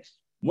 He's saying,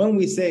 when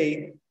we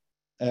say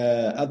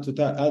al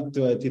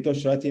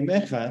titoshrati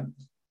mecha,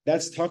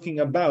 that's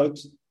talking about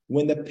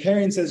when the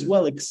parents as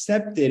well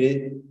accepted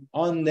it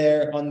on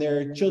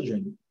their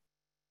children.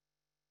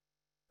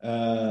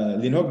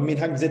 Linhog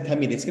minhag zet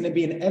tamid. It's going to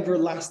be an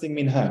everlasting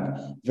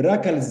minhag.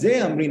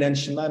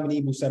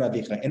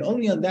 And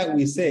only on that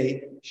we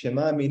say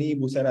Shema mini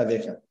busar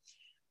avecha.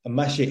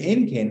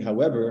 Mashe'enken,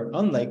 however,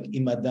 unlike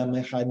imadam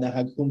echad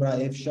nahag humra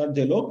efshar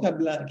delo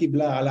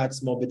kibla ala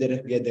atzmo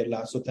b'derech geder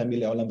la'asot tamid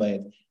le'olam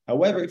va'ed.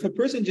 However, if a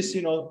person just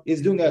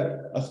is doing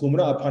a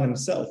chumrah upon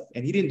himself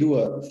and he didn't do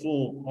a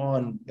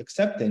full-on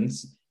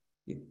acceptance,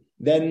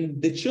 then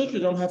the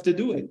children don't have to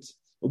do it.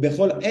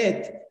 Ubechol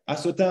et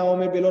asota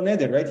omer belo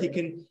neder,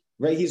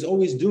 right? He's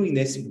always doing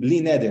this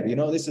bli neder.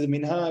 This is a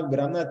minhag, but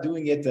I'm not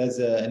doing it as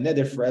a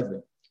neder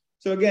forever.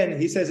 So again,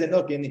 he says, and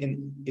look,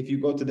 if you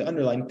go to the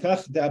underline,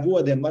 kach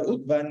de'avua de mar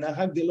ukva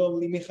nahag de lo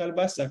li michal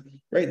basak,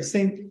 right?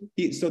 Same.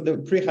 So the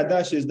Pri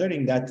Hadash is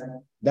learning that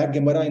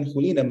Gemara in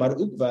Chulina mar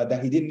ukva,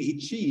 that he didn't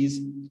eat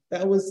cheese,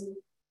 that was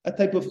a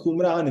type of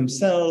chumrah on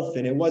himself,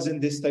 and it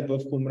wasn't this type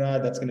of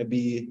chumrah that's going to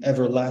be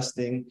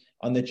everlasting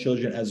on the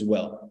children as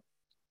well.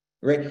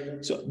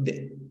 Right. So,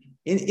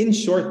 in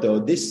short, though,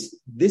 this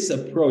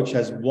approach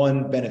has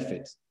one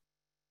benefit.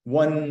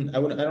 I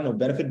don't know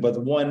benefit,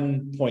 but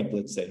one point,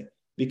 let's say,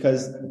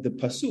 because the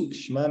pasuk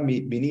Shema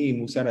bini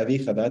musar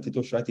avicha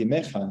v'atitoshrati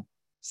mecha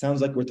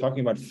sounds like we're talking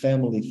about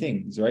family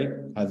things, right?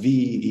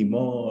 Avi,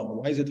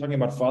 imo. Why is it talking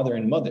about father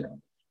and mother?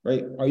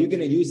 Right? Are you going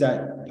to use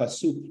that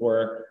pasuk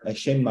for a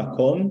shem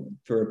makom,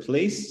 for a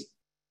place?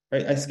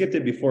 Right? I skipped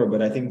it before,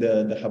 but I think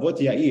the Havot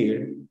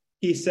Yair,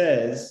 he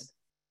says.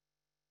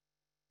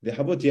 The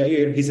Havot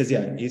Yair,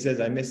 he says,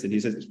 I missed it. He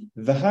says,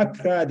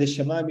 V'hakra de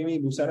shema mimi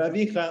busar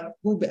avicha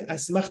hu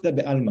be'asmachta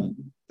be'alma.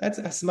 That's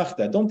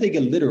asmachta. Don't take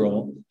it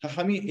literal.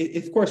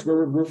 Of course,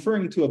 we're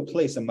referring to a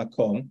place, a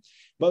makom,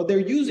 but they're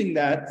using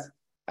that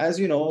as,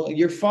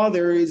 your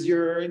father is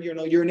your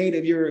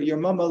native, your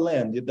mama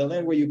land, the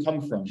land where you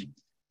come from.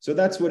 So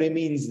that's what it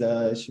means,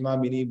 the shema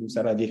mimi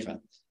busar avicha.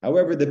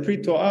 However, the Pri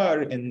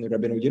To'ar and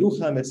Rabbeinu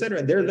Yerucham,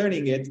 etc., they're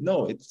learning it.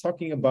 No, it's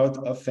talking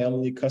about a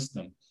family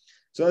custom.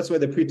 So that's why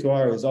the Pri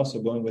To'ar is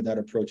also going with that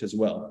approach as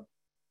well.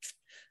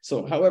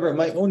 So, however,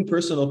 my own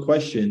personal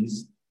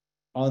questions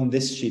on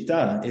this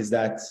shita is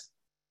that,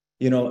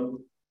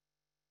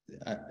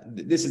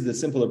 this is the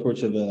simple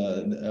approach of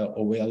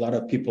a way a lot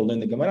of people learn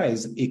the Gemara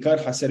is ikar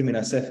haser min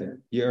hasefer.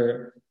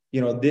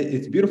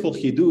 It's beautiful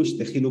chidush,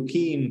 the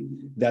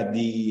chilukim that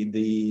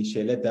the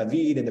Shelet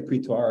David and the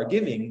Pri Torah are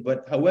giving,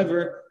 but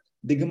however,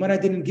 the Gemara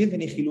didn't give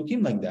any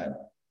chilukim like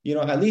that.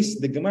 At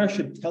least the Gemara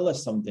should tell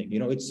us something.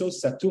 It's so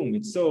satum,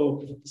 it's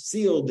so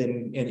sealed,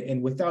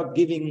 and without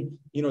giving,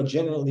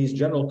 these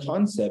general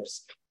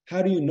concepts.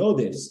 How do you know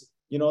this?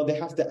 They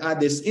have to add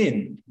this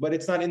in, but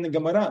it's not in the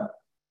Gemara.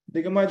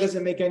 The Gemara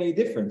doesn't make any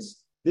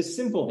difference. The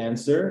simple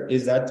answer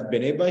is that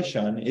Bnei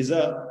Baishan is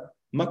a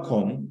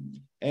makom,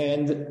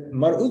 and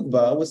Mar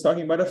Ukba was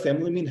talking about a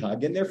family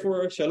minhag, and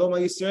therefore Shalom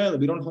Yisrael.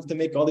 We don't have to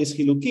make all these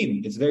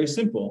chilukim. It's very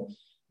simple.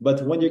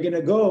 But when you're going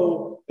to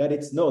go,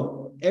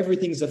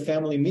 everything's a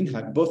family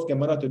minhag. Both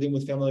Gemara are dealing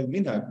with family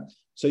minhag.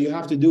 So you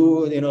have to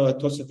do, a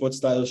Tosafot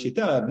style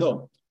shita.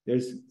 No,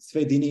 there's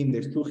Sfedinim,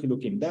 there's two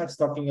chilukim. That's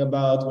talking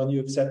about when you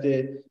accept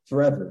it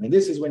forever. And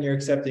this is when you're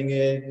accepting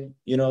it,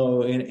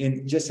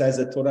 in just as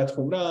a Torah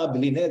Chumrah,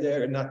 B'li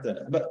Neder, not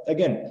the. But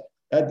again,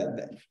 I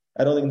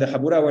don't think the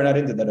Habura, we're not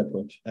into that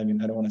approach. I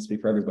mean, I don't want to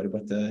speak for everybody,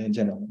 but in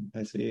general.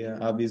 I see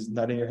Avi's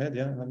nodding your head,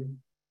 yeah? Avi?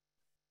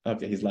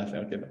 Okay, he's laughing.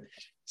 Okay.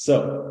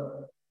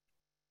 So,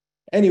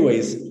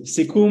 anyways,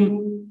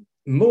 Sikum,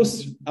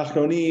 most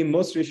Achronim,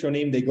 most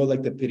Rishonim, they go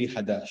like the Piri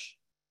Hadash.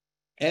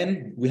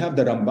 And we have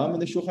the Rambam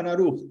and the Shulchan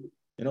Aruch.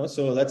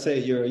 So let's say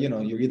you're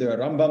either a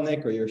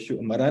Rambamnik or you're a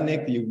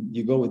Maranik,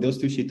 you go with those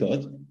two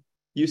shitot.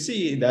 You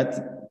see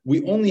that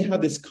we only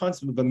have this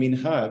concept of a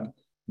minhag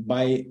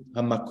by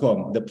a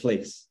makom, the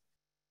place.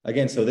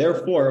 Again, so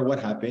therefore, what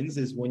happens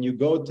is when you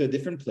go to a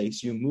different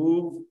place, you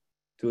move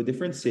to a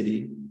different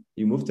city,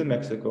 you move to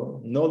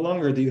Mexico, no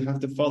longer do you have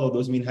to follow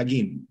those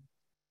minhagim,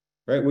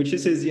 right? Which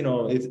is,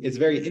 it's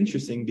very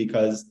interesting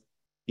because,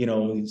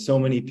 so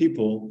many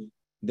people,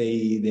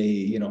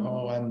 they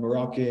I'm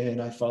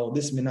Moroccan, I follow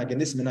this minhag and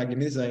this minhag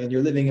and this, and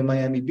you're living in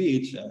Miami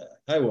Beach.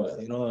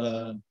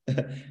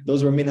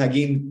 Those were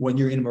minhagim when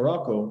you're in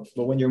Morocco,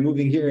 but when you're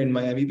moving here in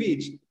Miami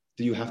Beach,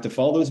 do you have to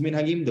follow those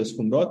minhagim, those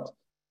chumrot?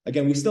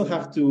 Again, we still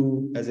have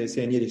to, as I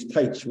say in Yiddish,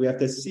 taich. We have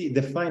to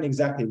define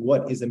exactly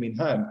what is a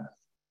minhag.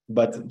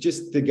 But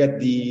just to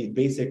get the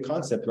basic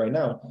concept right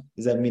now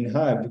is that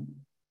minhag,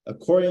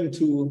 according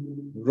to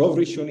Rov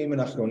Rishonim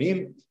and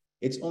Achronim,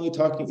 it's only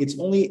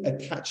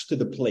attached to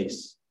the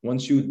place.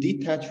 Once you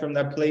detach from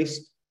that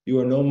place, you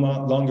are no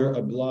longer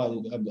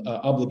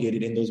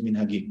obligated in those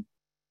minhagim.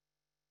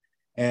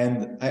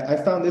 And I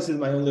found this is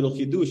my own little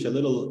chidush, a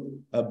little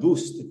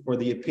boost for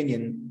the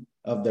opinion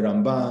of the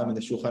Rambam and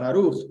the Shulchan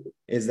Aruch,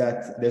 is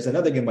that there's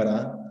another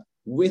Gemara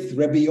with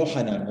Rabbi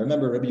Yochanan.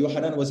 Remember, Rabbi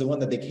Yochanan was the one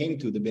that they came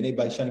to, the Bnei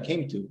Baishan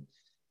came to.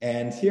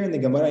 And here in the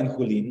Gemara in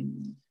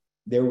Chulin,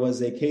 there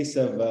was a case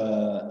of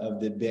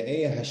the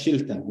Be'eh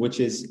Hashilta, which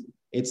is,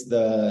 it's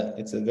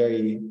a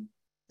very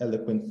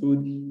eloquent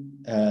food.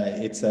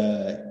 It's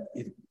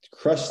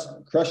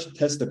crushed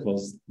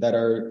testicles that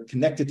are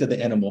connected to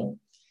the animal.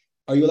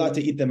 Are you allowed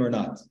to eat them or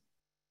not?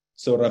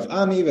 So Rav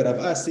Ami ve Rav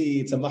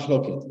Asi, it's a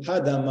mahloket.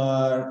 Had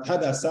amar,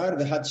 had asar,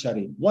 ve had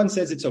shari. One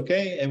says it's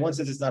okay, and one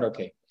says it's not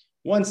okay.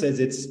 One says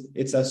it's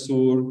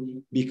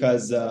asur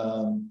because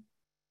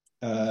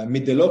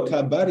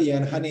mideloka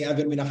barian hani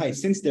aver minahai.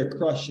 Since they're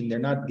crushed and they're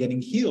not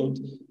getting healed,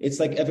 it's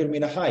like aver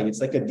minahai. It's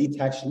like a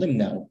detached limb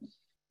now.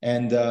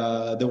 And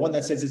the one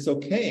that says it's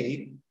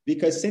okay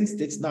because since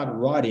it's not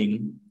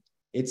rotting,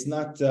 it's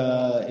not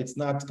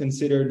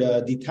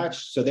considered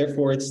detached. So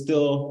therefore, it's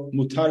still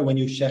mutar when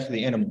you shech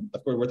the animal.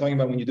 Of course, we're talking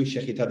about when you do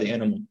shechita the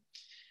animal.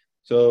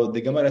 So the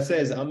Gemara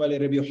says, "Amale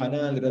Rabbi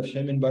Yochanan, Rav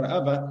Shemin bar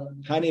Abba,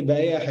 hani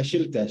ba'eh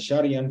hashilta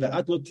sharian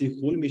ve'at lo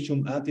tichul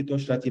mishum ati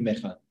toshrati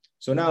mecha."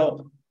 So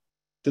now,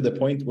 to the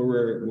point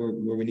where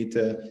we need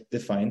to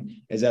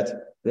define is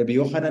that Rabbi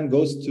Yochanan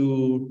goes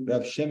to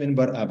Rav Shemin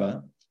bar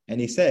Abba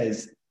and he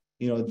says,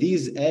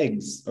 these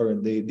eggs or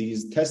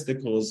these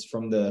testicles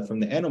from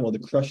the animal, the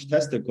crushed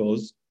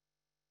testicles,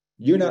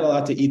 you're not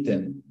allowed to eat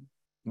them.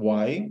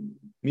 Why?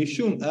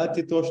 Mishum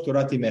atitosh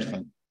torati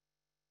mecha.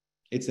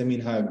 It's a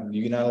minhag.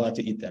 You're not allowed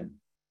to eat them.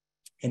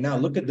 And now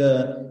look at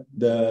the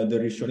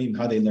Rishonim,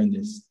 how they learn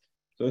this.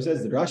 So it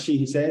says, Rashi,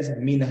 he says,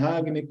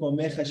 minhag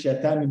mikomecha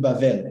she'ata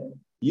miBavel.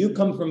 You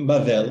come from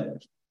Bavel,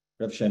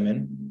 Rav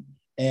Shemin,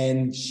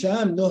 and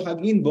sham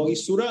nohagin bo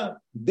isura.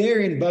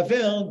 There in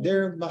Bavel,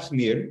 they're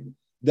machmir.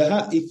 Right?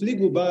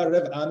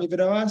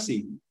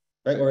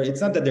 Or it's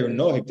not that they're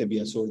nohek to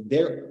be asur.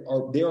 They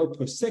are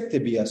posek to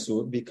be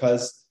asur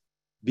because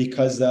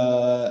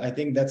I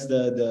think that's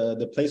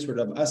the place where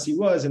Rav Asi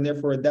was, and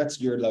therefore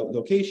that's your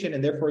location,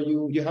 and therefore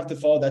you have to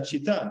follow that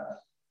shita.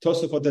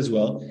 Tosafot as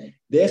well.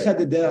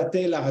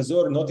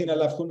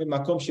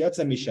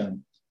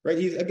 Right?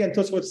 He's again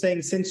Tosafot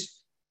saying,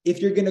 since if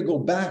you're going to go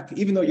back,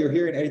 even though you're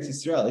here in Eretz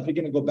Yisrael, if you're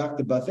going to go back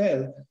to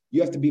Bavel,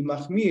 you have to be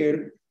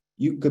machmir.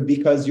 You could,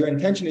 because your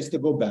intention is to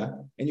go back,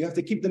 and you have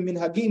to keep the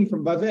minhagim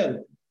from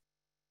Bavel.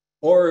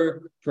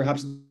 Or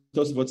perhaps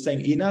Tosafot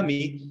saying,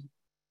 Inami,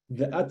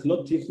 when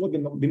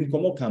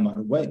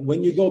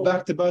you go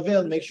back to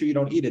Bavel, make sure you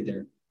don't eat it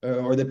there.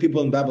 or the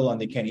people in Babylon,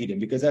 they can't eat him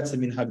because that's the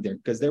minhag there,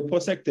 because they're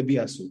posek to be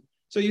asur.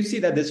 So you see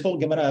that this whole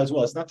Gemara as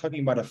well, it's not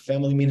talking about a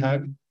family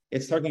minhag,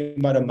 it's talking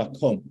about a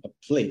makom, a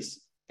place.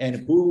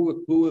 And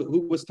who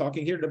was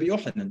talking here? Rabbi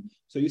Yochanan.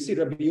 So you see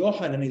Rabbi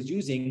Yochanan is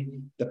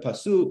using the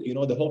pasuk,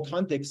 the whole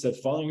context of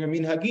following your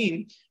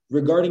minhagim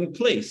regarding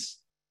places.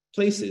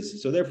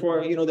 So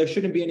therefore, there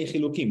shouldn't be any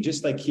chilukim.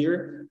 Just like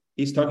here,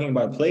 he's talking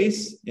about a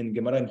place in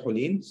Gemara and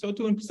Chulin. So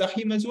too in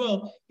Pesachim as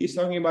well, he's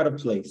talking about a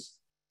place.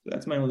 So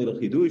that's my own little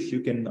chidush. You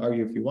can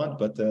argue if you want,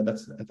 but I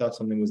thought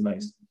something was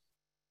nice.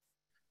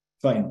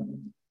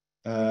 Fine.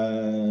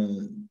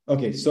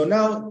 Okay, so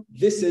now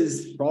this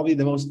is probably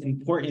the most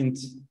important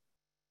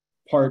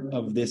part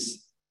of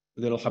this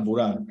little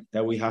habura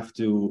that we have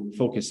to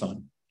focus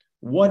on.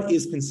 What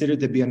is considered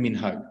to be a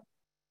minhag?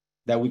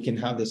 That we can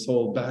have this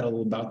whole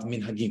battle about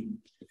minhagim.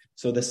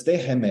 So the Stei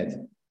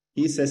Hamed,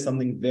 he says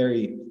something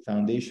very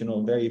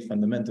foundational, very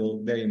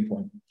fundamental, very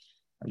important.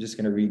 I'm just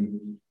going to read.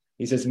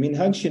 He says,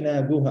 Minhag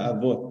shenahagu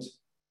ha'avot,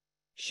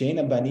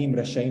 she'ena banim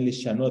rashayin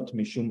lishanot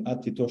mishum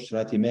ad titosh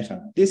shrat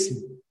imecha.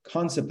 This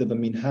concept of a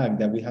minhag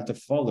that we have to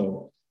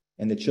follow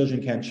and the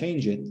children can't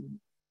change it,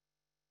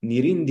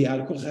 nirin di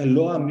al kocha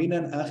lo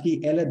amrinan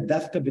achi ela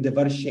dafka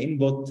b'devar she'en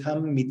bo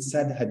tam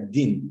mitzad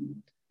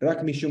haddin, rak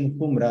mishum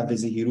humra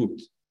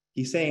v'zehirut.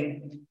 He's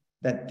saying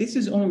that this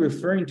is only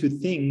referring to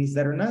things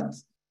that are not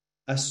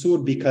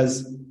asur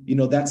because,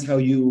 that's how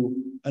you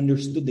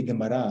understood the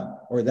Gemara,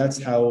 or that's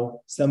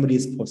how somebody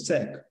is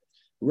posek.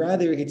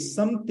 Rather, it's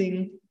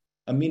something,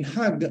 a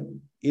minhag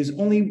is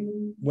only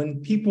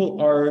when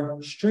people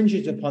are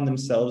stringent upon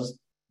themselves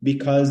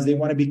because they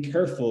want to be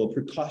careful,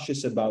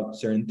 precautious about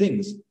certain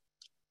things.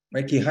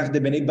 Right? Like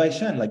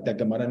that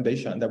Gemara in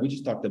Beishan that we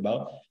just talked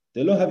about.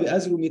 They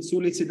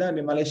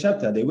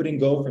wouldn't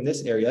go from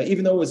this area,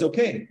 even though it was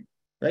okay.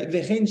 Right?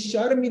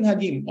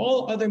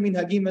 All other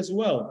minhagim as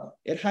well.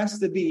 It has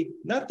to be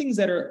not things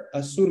that are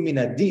asur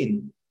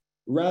minadin.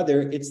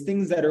 Rather, it's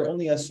things that are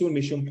only asur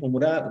mishum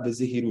humra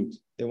v'zehirut.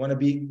 They want to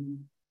be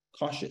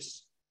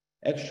cautious,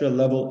 extra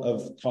level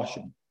of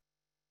caution.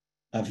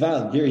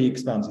 Aval, here he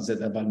expounds. He says,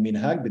 Aval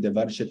minhag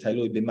b'devar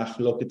shetalui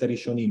b'machloket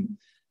harishonim.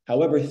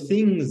 However,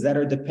 things that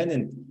are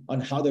dependent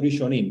on how the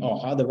Rishonim,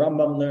 how the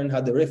Rambam learned, how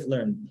the Rif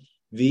learned,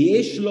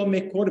 v'yesh lo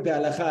mekor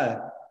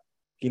be'alacha,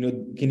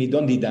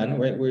 kinidon didan,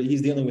 right? Where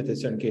he's dealing with a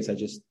certain case I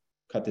just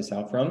cut this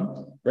out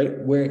from,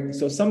 right?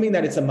 So something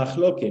that it's a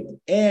machloket,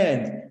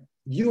 and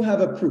you have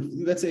a proof.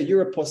 Let's say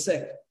you're a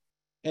posek,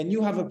 and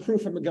you have a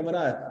proof from a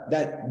Gemara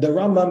that the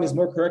Rambam is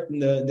more correct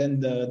than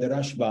the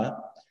Rashba.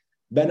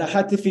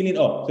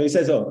 So he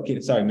says, putting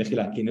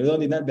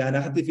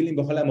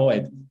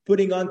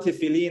on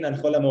tefillin on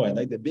Chol HaMoed,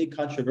 like the big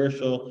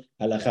controversial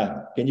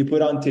halacha. Can you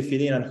put on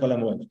tefillin on Chol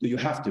HaMoed? Do you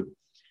have to?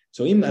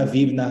 So im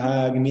aviv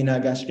nahag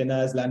minhag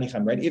Ashkenaz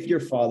lanicham, right? If your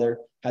father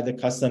had the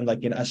custom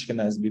like in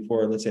Ashkenaz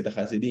before, let's say the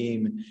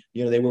Hasidim,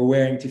 they were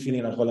wearing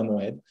tefillin on Chol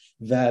HaMoed.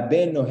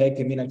 Va'ben noheg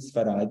minhag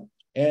Sfarad,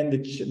 and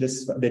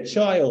the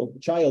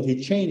child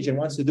he changed and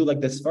wants to do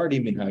like the Sephardi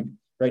minhag,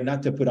 right?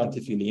 Not to put on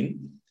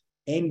tefillin.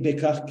 Ein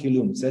bekach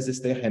kilum, says the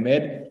Stei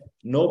Hamed,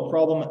 no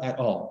problem at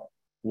all.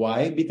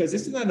 Why? Because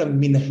this is not a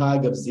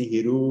minhag of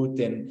zihirut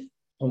and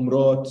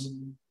humrot.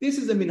 This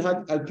is a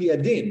minhag al pi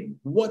adin.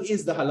 What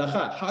is the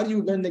halacha? How do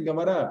you learn the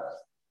Gemara?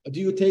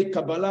 Do you take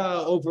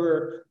Kabbalah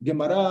over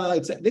Gemara?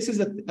 This is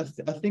a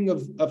thing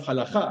of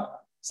halacha,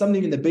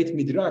 something in the Beit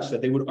Midrash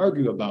that they would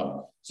argue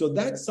about. So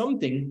that's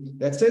something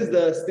that says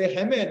the Stei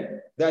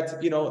Hamed that,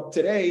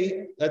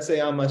 today, let's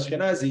say I'm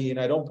Ashkenazi and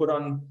I don't put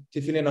on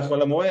tefillin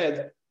achol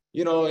hamoed,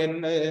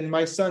 and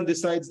my son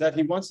decides that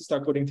he wants to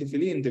start putting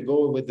tefillin to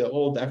go with the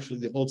old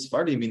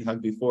Sephardi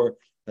minhag before,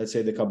 let's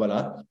say, the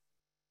Kabbalah.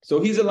 So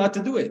he's allowed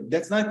to do it.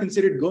 That's not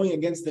considered going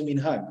against the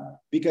minhag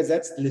because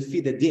that's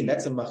lefi the din.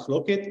 That's a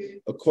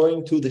machloket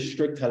according to the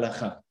strict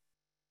halacha.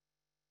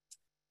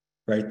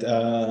 Right.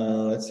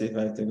 Let's see if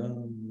I have to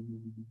go.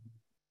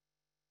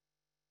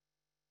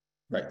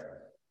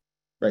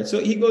 Right. So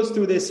he goes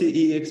through this.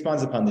 He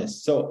expounds upon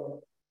this.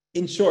 So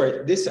in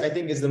short, this I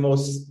think is the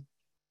most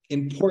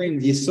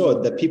important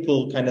yesod that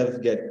people kind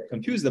of get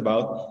confused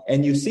about.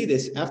 And you see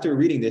this after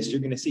reading this.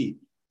 You're going to see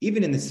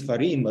even in the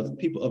Sfarim of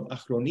people of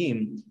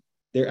Achronim,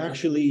 they're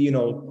actually,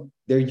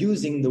 they're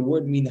using the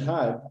word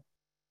minhag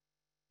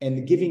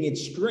and giving it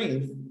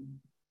strength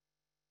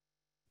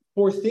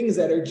for things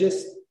that are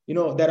just,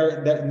 that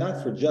are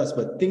not for just,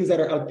 but things that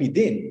are al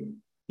pidin.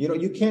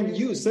 You can't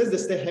use, says the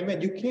Stei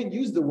Hamed, you can't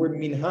use the word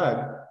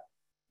minhag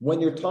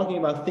when you're talking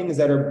about things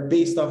that are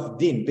based off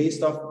din,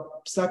 based off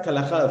psak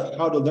halacha of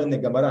how to learn the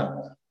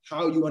Gemara,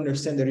 how you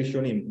understand the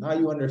Rishonim, how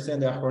you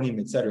understand the Achronim,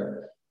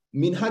 etc.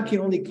 Minhag can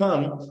only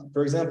come,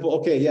 for example,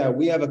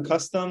 we have a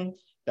custom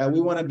that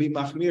we want to be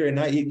machmir and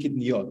not eat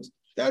kidniyot.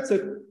 That's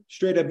a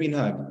straight up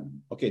minhag.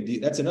 Okay,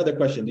 that's another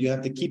question. Do you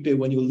have to keep it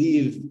when you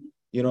leave,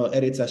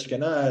 Eretz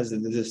Ashkenaz?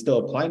 Does it still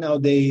apply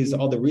nowadays?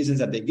 All the reasons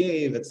that they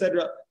gave,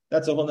 etc.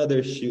 That's a whole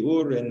other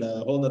shiur and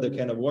a whole other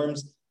can of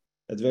worms.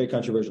 That's very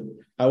controversial.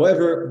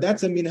 However,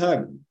 that's a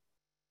minhag.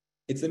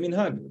 It's a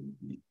minhag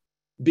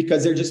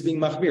because they're just being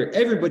machmir.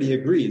 Everybody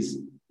agrees.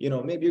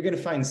 maybe you're going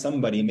to find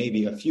somebody,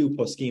 maybe a few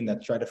poskim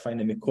that try to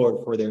find a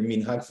mikor for their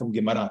minhag from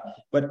Gemara.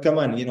 But come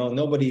on,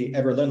 nobody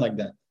ever learned like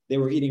that. They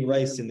were eating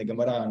rice in the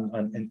Gemara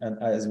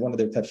as one of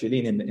their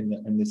tafshilin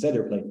in the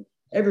seder plate.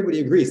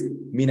 Everybody agrees,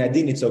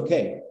 minadin, it's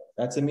okay.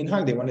 That's a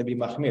minhag. They want to be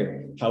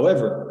mahmir.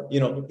 However,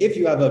 if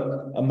you have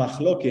a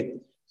machloket,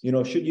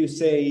 should you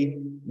say,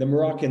 the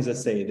Moroccans that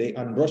say, they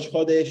on Rosh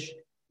Chodesh,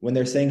 when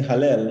they're saying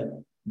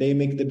Hallel, they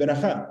make the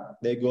beracha.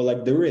 They go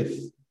like the Rif.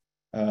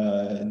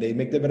 They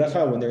make the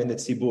beracha when they're in the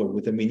tzibur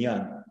with the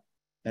minyan.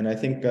 And I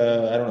think,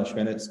 I don't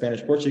know,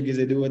 Spanish, Portuguese,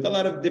 they do it. A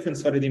lot of different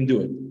Sfaradim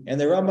do it. And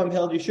the Rambam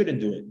held you shouldn't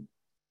do it.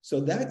 So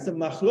that's the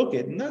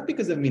machloket, not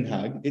because of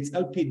minhag, it's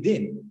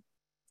al-pidin.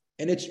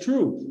 And it's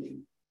true.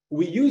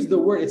 We use the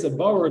word, it's a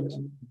borrowed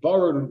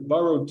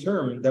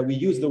term that we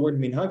use the word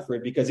minhag for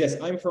it, because yes,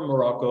 I'm from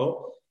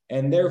Morocco,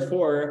 and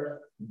therefore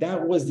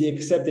that was the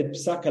accepted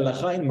psak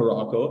halacha in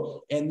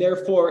Morocco, and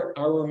therefore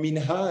our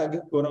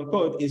minhag, quote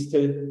unquote, is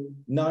to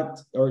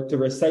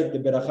recite the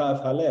beracha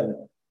of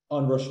Hallel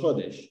on Rosh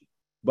Chodesh.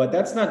 But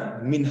that's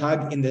not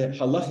minhag in the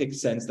halachic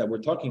sense that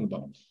we're talking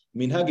about.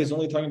 Minhag is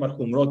only talking about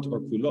chumrot or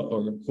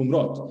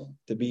chumrot,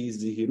 to be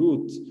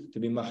zihirut, to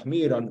be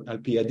mahmir on al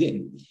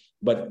piyadin.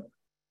 But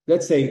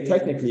let's say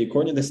technically,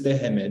 according to the Steh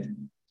Hemed,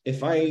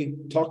 if I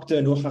talk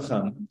to Nu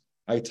Chacham,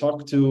 I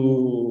talk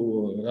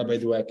to Rabbi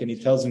Duek, and he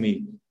tells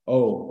me,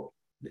 oh,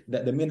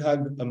 the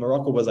minhag of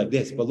Morocco was like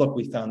this, but look,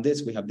 we found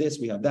this, we have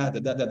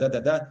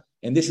that,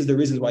 and this is the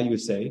reasons why you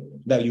say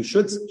that you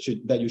should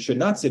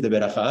not say the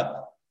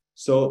beracha.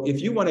 So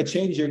if you want to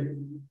change your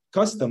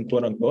custom,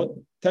 quote unquote,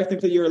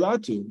 technically you're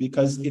allowed to,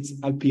 because it's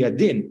al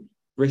piyadin.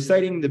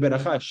 Reciting the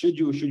beracha, should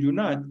you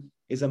not,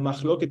 is a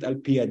machloket al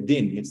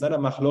piyadin. It's not a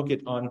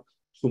machloket on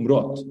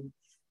chumrot.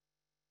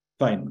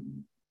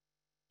 Fine.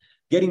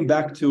 Getting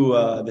back to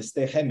the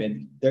Steh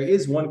Hemed, there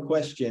is one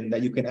question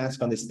that you can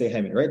ask on the Steh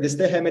Hemed, right? The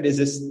Steh Hemed is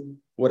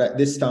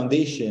this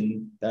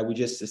foundation that we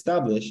just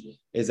established,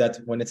 is that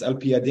when it's al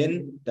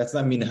piyadin, that's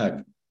not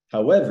minhag.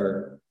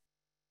 However,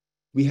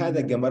 we had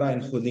a Gemara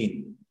in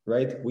Chulin,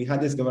 right? We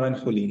had this Gemara in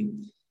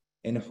Chulin.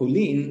 In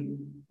Chulin,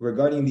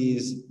 regarding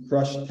these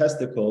crushed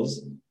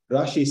testicles,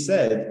 Rashi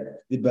said,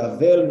 the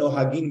Bavel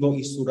nohagin bo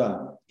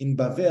isura. In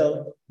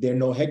Bavel, they're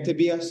noheg to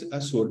be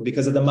asur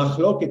because of the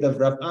machloket of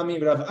Rav Ami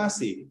and Rav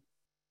Asi.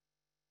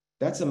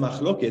 That's a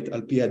machloket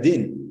al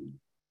piyadin.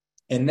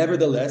 And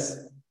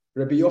nevertheless,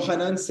 Rabbi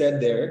Yochanan said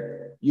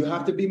there, you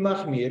have to be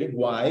machmir.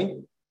 Why?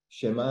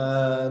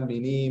 Shema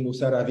bini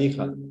musar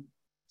avicha.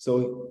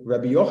 So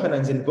Rabbi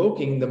Yochanan's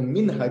invoking the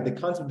minhag, the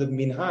concept of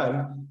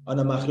minhag, on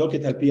a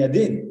machloket al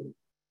piyadin.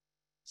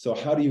 So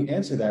how do you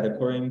answer that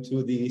according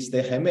to the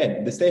Steh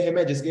Hemed? The Steh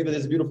Hemed just gave us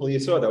this beautiful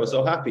yesod. I was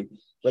so happy.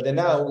 But then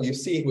now you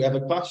see we have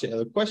a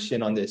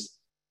question on this.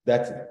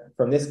 That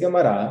from this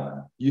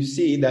Gemara, you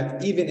see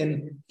that even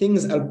in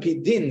things al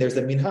pidin, there's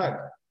a minhag.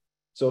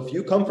 So if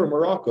you come from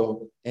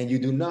Morocco and you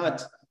do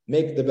not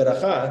make the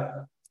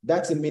beracha,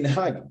 that's a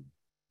minhag.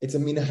 It's a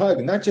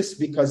minhag, not just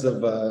because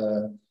of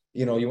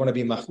you want to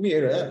be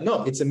mahmir.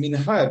 No, it's a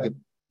minhag.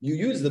 You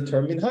use the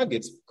term minhag.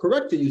 It's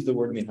correct to use the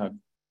word minhag.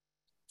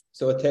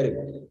 So a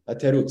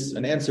terutz,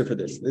 an answer for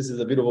this. This is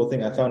a beautiful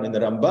thing I found in the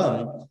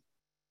Rambam.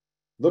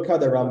 Look how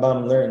the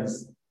Rambam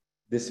learns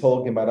this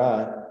whole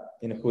Gemara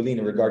in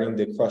Chulin regarding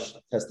the crushed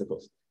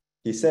testicles.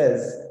 He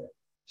says,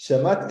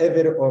 Shamat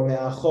ever or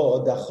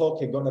me'acho dacho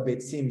kegona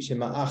beitzim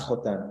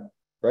shema'achotan.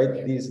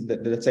 Right? These,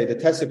 let's say, the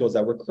testicles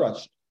that were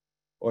crushed.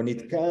 Or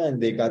nitkan,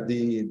 they got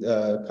the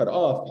cut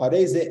off.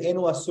 Hareze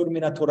enu asur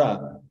mina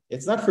Torah.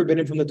 It's not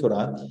forbidden from the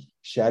Torah.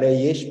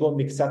 Sharei yeshbo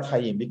miksat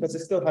hayim, because it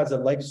still has a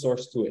life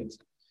source to it.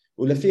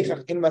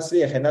 Ulefichach in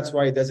masriach, and that's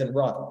why it doesn't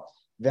rot.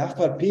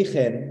 Ve'afar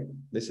pichen.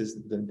 This is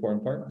the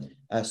important part.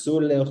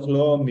 Asur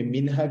le'ochlo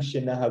miminhag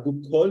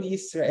shenahagu kol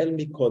Yisrael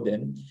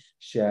mikodem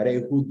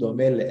sharei hu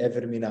domeh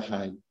le'ever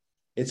minahai.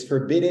 It's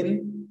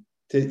forbidden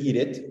to eat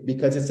it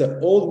because it's an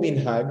old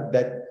minhag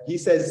that he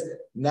says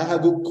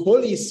nahagu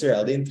kol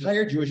Yisrael, the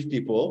entire Jewish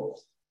people,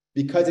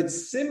 because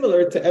it's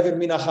similar to ever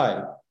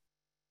minahai.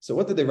 So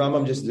what did the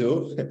Rambam just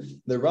do?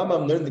 The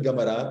Rambam learned the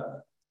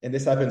Gemara, and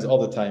this happens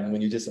all the time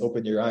when you just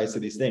open your eyes to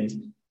these things.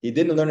 He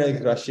didn't learn it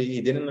like Rashi,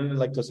 he didn't learn it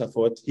like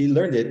Tosafot. He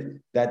learned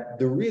it that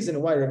the reason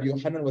why Rabbi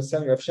Yochanan was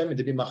telling Rav Shemi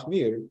to be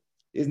Mahmir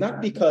is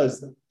not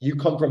because you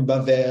come from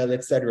Bavel,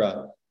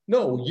 etc.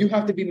 No, you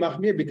have to be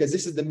Mahmir because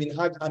this is the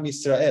Minhag Am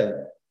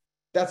Yisrael.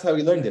 That's how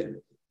he learned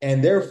it.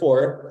 And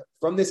therefore,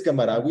 from this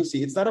Gemara, we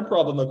see it's not a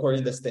problem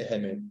according to Steh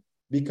Hemed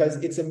because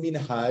it's a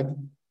Minhag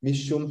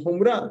Mishum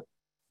Humra.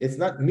 It's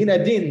not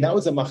Minadin, that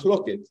was a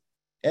Machloket.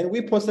 And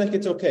we post like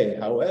it's okay.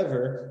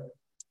 However,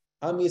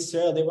 Am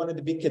Yisrael, they wanted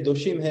to be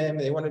Kedoshim Hem,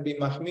 they wanted to be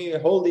Mahmir,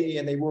 holy,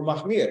 and they were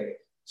Mahmir.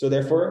 So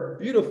therefore,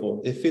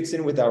 beautiful. It fits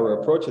in with our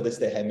approach of the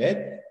Steh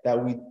Hemed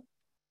that we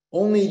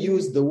only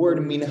use the word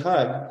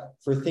minhag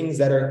for things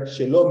that are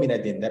shelo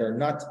minadin, that are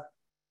not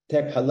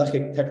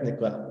halachic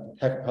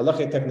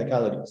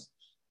technicalities.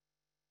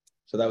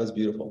 So that was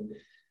beautiful.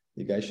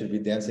 You guys should be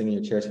dancing in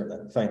your chairs for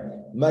that. Fine.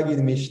 Magid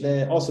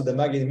Mishneh, also the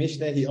Magid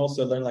Mishneh, he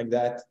also learned like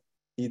that.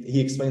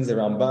 He explains the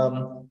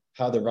Rambam.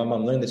 how the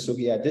Rambam learned the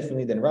sugya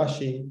differently than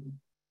Rashi.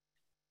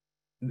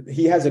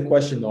 He has a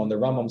question on the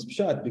Rambam's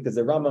pshat, because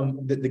the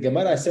Rambam, the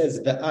Gemara says,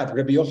 Ve'at,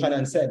 Rabbi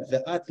Yochanan said,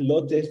 Ve'at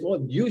lo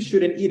techol, you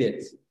shouldn't eat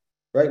it,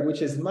 right?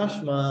 Which is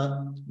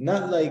mashma,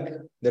 not like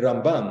the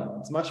Rambam.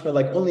 It's mashma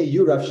like only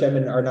you, Rav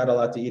Shemin, are not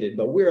allowed to eat it,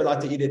 but we're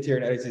allowed to eat it here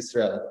in Eretz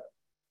Yisrael.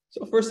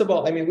 So first of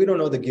all, we don't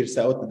know the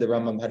girsaot that the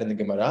Rambam had in the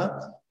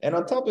Gemara, and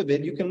on top of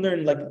it, you can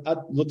learn like at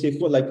lo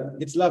techol, like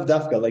it's lav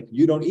dafka, like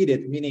you don't eat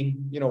it, meaning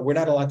we're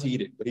not allowed to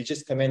eat it. But he's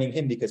just commanding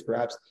him because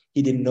perhaps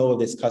he didn't know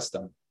this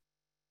custom.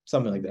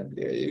 Something like that.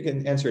 You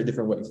can answer it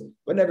different ways.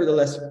 But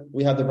nevertheless,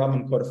 we have the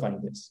Rambam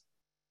codifying this.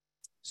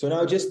 So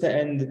now just to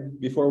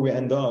end, before we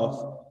end off,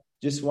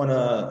 I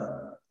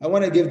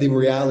want to give the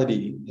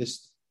reality,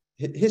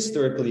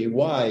 historically,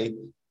 why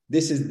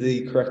this is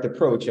the correct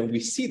approach. And we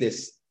see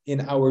this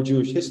in our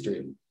Jewish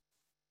history,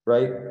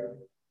 right?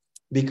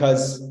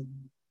 Because,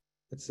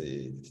 let's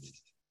see,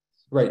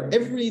 right,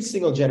 every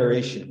single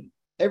generation,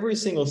 every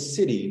single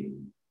city,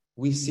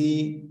 we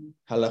see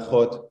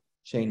halachot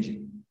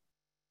changing.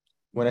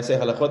 When I say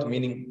halachot,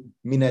 meaning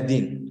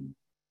minadin.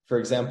 For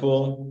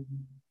example,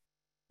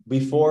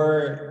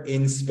 before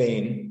in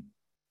Spain,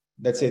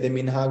 let's say the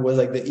minhag was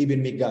like the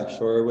ibn migash,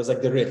 or it was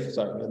like the rif.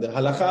 Sorry, the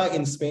halacha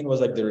in Spain was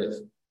like the rif.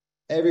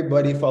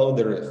 Everybody followed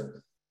the rif.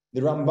 The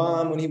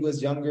Rambam, when he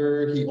was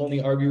younger, he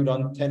only argued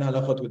on 10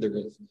 halachot with the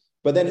rif.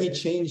 But then he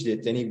changed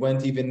it, and he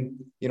went even,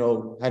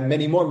 had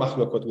many more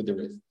machlokot with the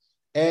rif.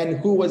 And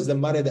who was the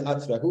Mared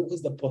Atra? Who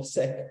was the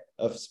posek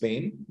of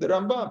Spain? The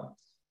Rambam.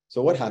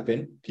 So what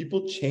happened?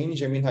 People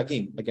changed their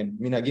minhagim. Again,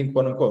 minhagim,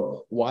 quote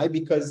unquote. Why?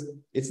 Because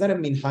it's not a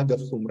minhag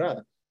of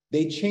chumrah.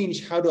 They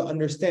changed how to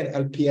understand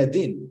al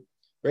piyadin,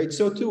 right?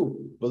 So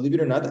too, believe it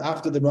or not,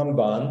 after the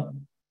Ramban,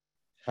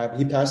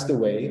 he passed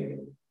away.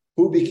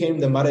 Who became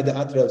the Mared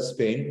Atra of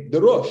Spain? The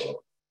Rosh.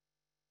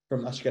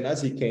 From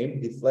Ashkenaz, he came.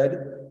 He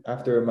fled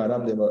after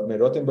Madame de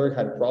Rothenburg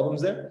had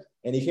problems there,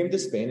 and he came to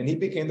Spain, and he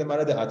became the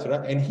Mared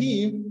Atra, and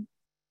he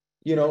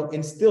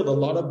instilled a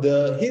lot of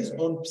his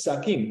own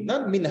psakim,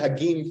 not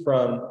minhagim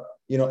from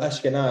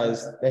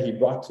Ashkenaz that he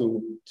brought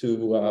to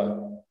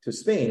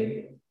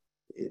Spain.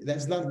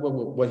 That's not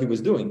what he was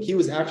doing. He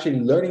was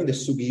actually learning the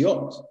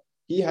sugiyot.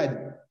 He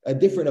had a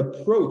different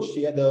approach.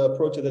 He had the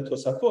approach of the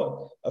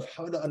Tosafot of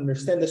how to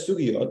understand the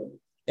sugiyot,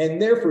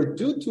 and therefore,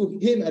 due to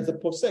him as a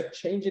posek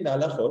changing the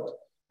halachot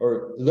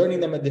or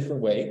learning them a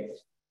different way,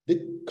 the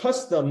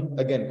custom,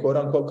 again, quote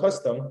unquote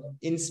custom,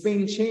 in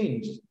Spain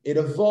changed. It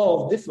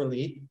evolved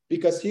differently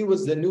because he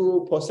was the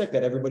new posek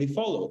that everybody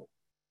followed,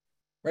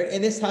 right?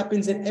 And this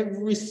happens in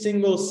every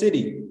single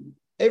city,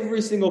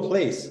 every single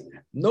place.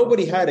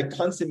 Nobody had a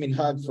constant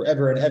minhag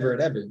forever and ever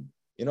and ever.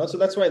 So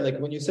that's why, like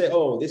when you say,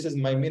 oh, this is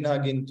my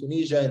minhag in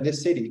Tunisia, in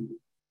this city.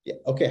 Yeah,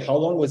 okay, how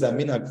long was that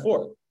minhag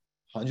for?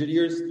 100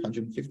 years,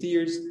 150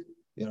 years?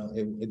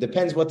 It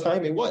depends what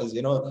time it was.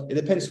 It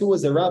depends who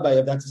was the rabbi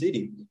of that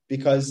city,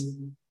 because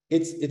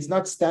it's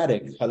not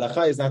static.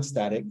 Halacha is not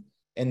static.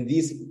 And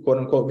these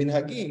quote-unquote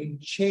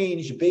minhagim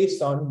change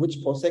based on which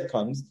posek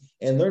comes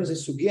and learns the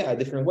sugya a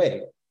different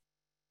way.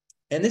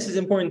 And this is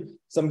important,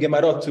 some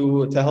gemarot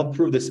to help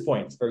prove this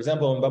point. For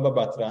example, in Baba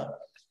Batra, it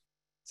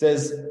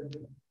says,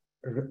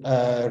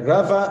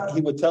 Rava,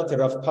 he would tell to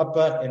Rav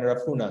Papa and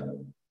Rav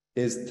Huna,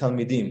 his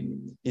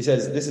Talmidim. He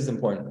says, this is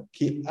important.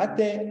 Ki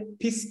ate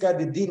piska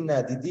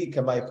didina didi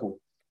kamaychu.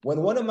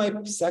 When one of my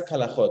psak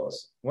halachot,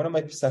 one of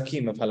my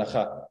psakim of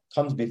halacha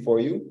comes before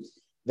you,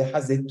 there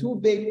has a too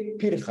big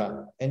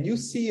pircha, and you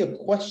see a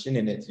question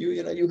in it.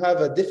 You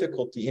have a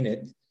difficulty in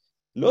it.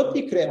 Lo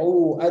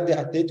tikreu ade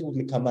atetu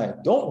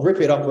likamay. Don't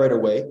rip it up right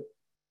away.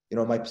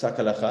 My psak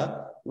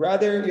halacha.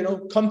 Rather,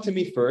 come to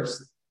me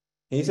first.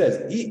 He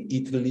says,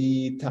 if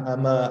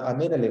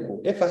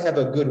I have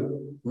a good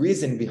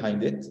reason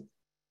behind it,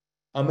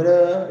 I'm going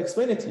to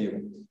explain it to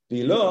you.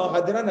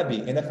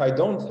 And if I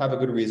don't have a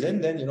good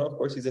reason, then, of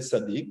course, he's a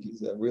Sadiq,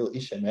 he's a real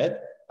Ishemet.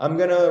 I'm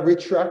going to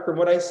retract from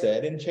what I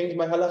said and change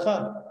my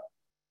halacha.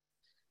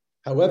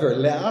 However,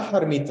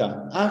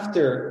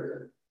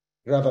 after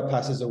Rava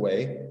passes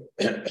away,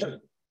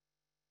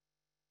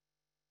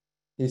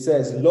 he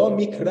says, don't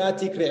rip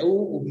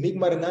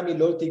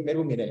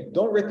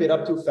it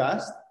up too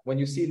fast. When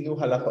you see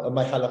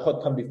my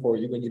halachot come before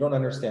you, when you don't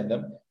understand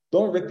them,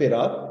 don't rip it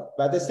up.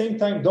 But at the same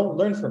time, don't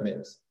learn from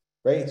it.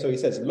 Right? So he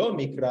says, don't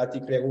rip it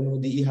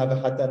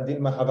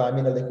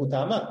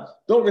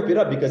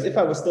up, because if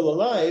I was still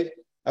alive,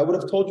 I would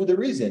have told you the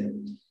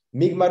reason.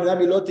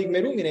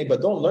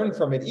 But don't learn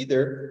from it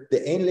either.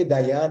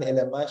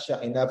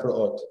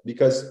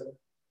 Because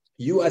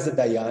you as a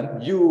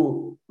dayan,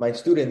 you, my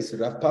students,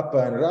 Rav Papa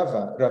and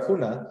Rav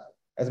Huna,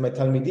 as my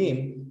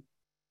talmidim,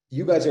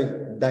 you guys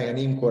are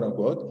dayanim, quote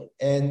unquote,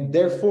 and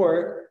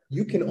therefore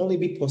you can only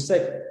be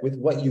posek with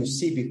what you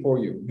see before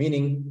you,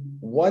 meaning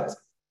what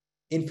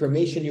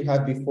information you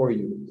have before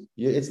you.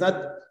 It's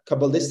not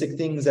Kabbalistic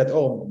things that,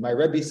 oh, my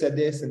Rabbi said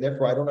this, and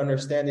therefore I don't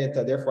understand it,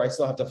 and therefore I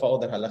still have to follow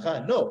the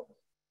halakha. No.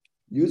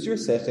 Use your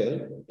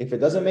sechel. If it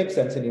doesn't make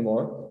sense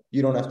anymore,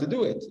 you don't have to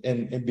do it,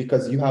 and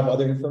because you have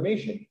other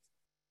information.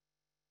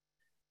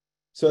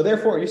 So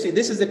therefore, you see,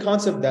 this is the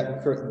concept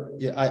that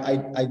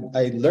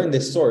I learned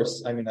this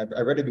source. I mean, I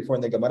read it before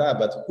in the Gemara,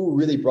 but who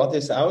really brought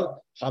this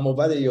out?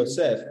 Hamuvada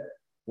Yosef,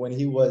 when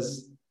he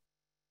was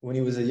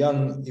a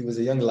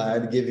young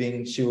lad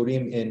giving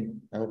shiurim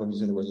in. I hope I'm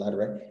using the word lad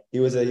right. He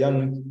was a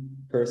young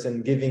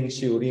person giving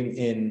shiurim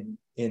in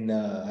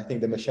I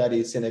think the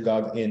Mashadi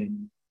synagogue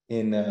in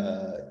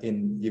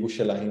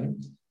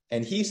Yerushalayim,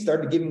 and he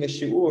started giving a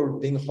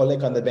shiur being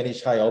cholek on the Ben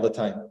Ish Chai all the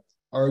time,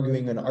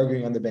 arguing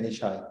on the Ben Ish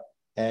Chai.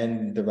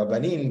 And the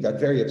Rabbanim got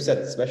very upset,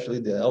 especially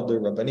the elder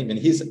Rabbanim. And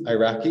he's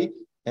Iraqi,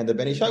 and the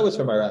Ben Ish Chai was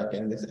from Iraq.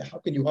 And they said, how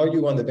can you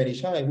argue on the Ben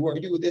Ish Chai? Who are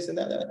you? This and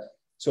that.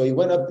 So he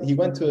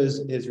went to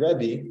his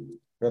Rabbi,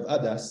 Rav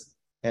Adas,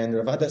 and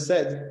Rav Adas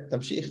said,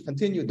 Tamshich,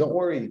 continue, don't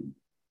worry.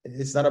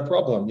 It's not a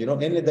problem. You have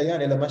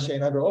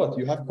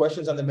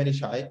questions on the Ben Ish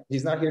Chai.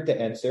 He's not here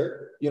to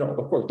answer.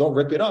 Of course, don't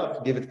rip it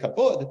up, give it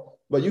kapod,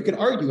 but you can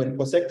argue and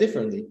posek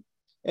differently.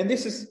 And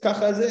this is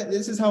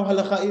how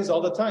halakha is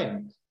all the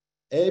time.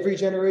 Every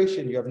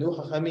generation, you have new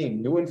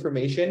hachamim, new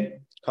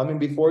information coming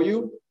before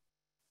you.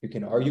 You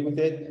can argue with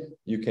it.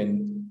 You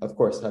can, of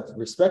course, have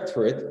respect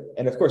for it.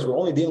 And of course, we're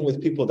only dealing with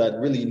people that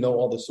really know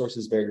all the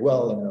sources very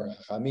well, and are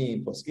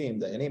hachamim, poskim,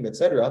 dayanim,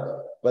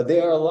 etc. But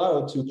they are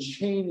allowed to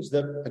change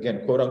the,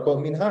 again, quote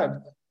unquote, minhag,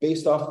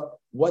 based off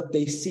what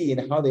they see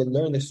and how they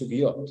learn the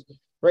sugiyot.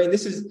 Right? And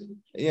this is,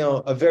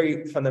 a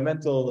very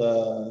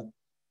fundamental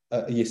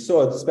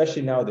yesod,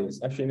 especially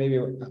nowadays. Actually, maybe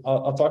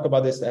I'll talk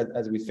about this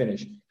as we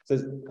finish. It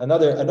says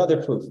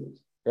another proof.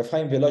 Rav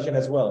Chaim Velozhin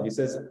as well. He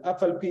says,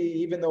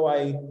 even though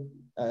I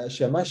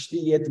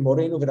shamashti et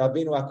morenu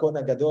v'rabbeinu hakon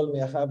hagadol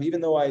me'achav,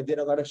 even though I did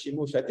a lot of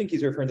shimush, I think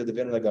he's referring to the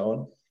Vilna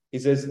Gaon. He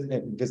says,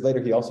 because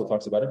later he also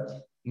talks about it.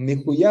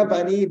 Mechuyav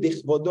ani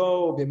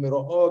bichvodo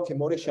b'miro'o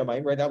k'more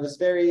shamayim. Right? I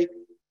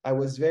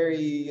was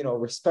very,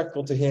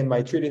 respectful to him.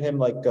 I treated him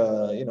like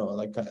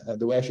the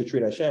way I should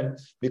treat Hashem.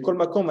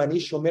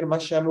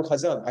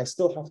 I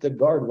still have to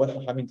guard what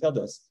Chachamim tell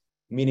us.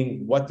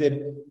 Meaning, what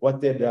did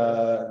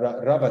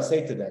Rabbi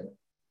say to them?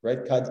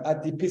 Right?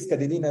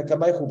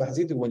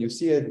 When you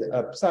see a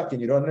psak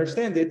and you don't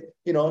understand it,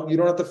 you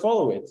don't have to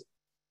follow it.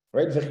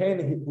 Right?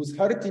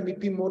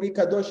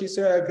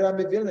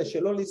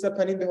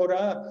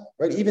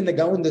 Right? Even the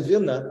Gaon de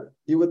Vilna,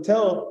 he would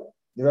tell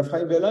the Rav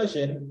Chaim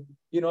Velozhin,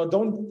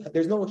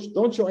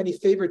 don't show any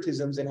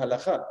favoritisms in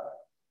halakha.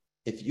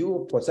 If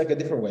you posek a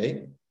different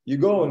way, you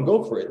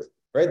go for it.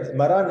 Right?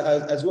 Maran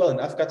as well in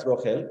Afkat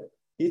Rochel,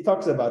 he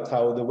talks about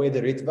how the way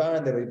the Ritva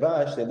and the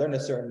Rivash, they learn a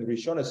certain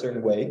Rishon a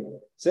certain way.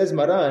 Says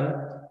Maran,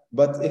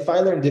 but if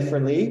I learn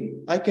differently,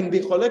 I can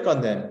be cholek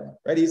on them.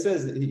 Right? He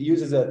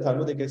uses a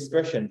Talmudic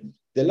expression.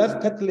 I'm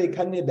not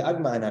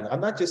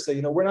just,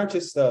 we're not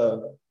just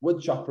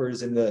wood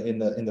choppers in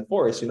the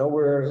forest.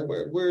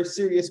 We're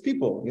serious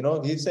people.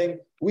 He's saying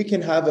we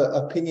can have an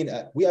opinion.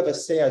 We have a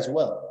say as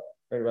well.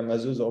 Right?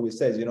 Ramazuz always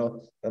says, he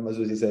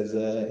says,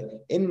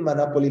 in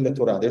monopoly the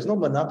Torah. There's no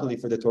monopoly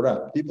for the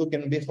Torah. People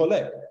can be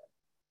cholek.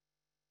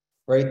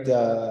 Right?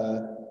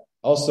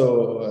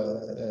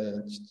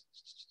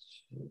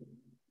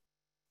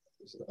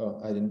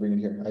 I didn't bring it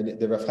here.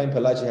 The Rav Chaim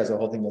Pelagi has a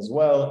whole thing as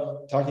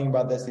well, talking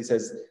about this. He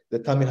says the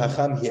Tamil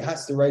Hacham, he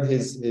has to write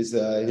his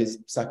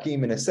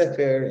psakim in a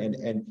sefer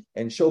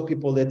and show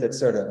people it,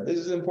 etc. This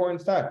is an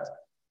important fact.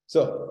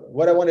 So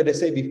what I wanted to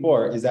say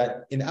before is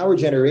that in our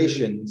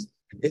generations,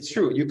 it's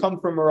true. You come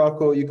from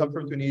Morocco, you come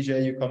from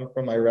Tunisia, you come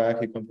from Iraq,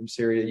 you come from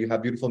Syria, you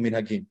have beautiful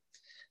minhagim.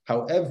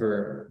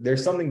 However,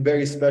 there's something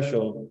very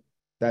special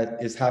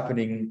that is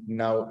happening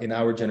now in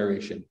our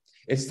generation.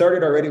 It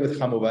started already with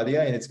Cham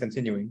Ovadia and it's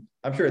continuing.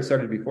 I'm sure it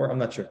started before, I'm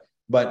not sure.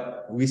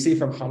 But we see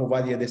from Cham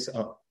Ovadia this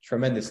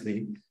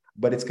tremendously,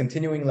 but it's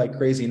continuing like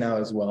crazy now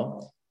as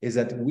well, is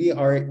that we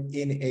are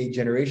in a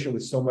generation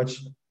with so much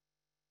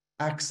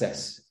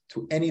access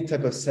to any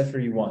type of sefer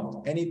you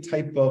want, any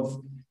type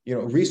of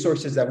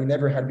resources that we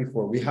never had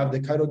before. We have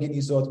the Kairo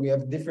Ginizot, we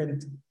have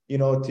different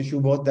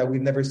teshuvot that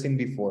we've never seen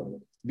before.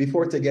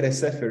 Before, to get a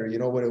sefer,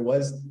 what it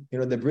was?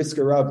 The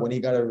Brisker Rav, when he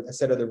got a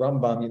set of the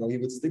Rambam, he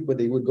would sleep with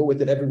it. He would go with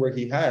it everywhere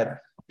he had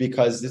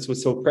because this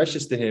was so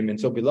precious to him and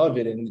so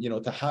beloved. And,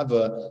 to have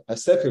a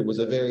sefer was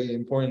a very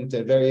important,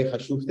 very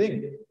chashuv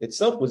thing.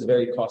 Itself was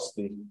very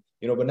costly.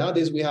 But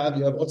nowadays you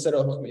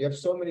have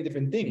so many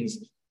different things.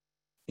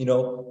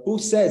 Who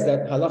says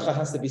that halacha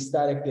has to be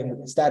static and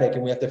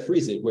we have to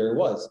freeze it where it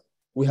was?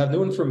 We have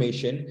new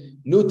information,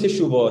 new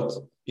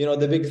teshuvot.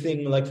 The big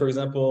thing, like, for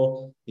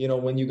example,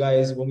 when we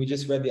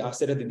just read the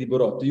Aseret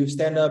Diborot, do you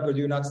stand up or do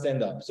you not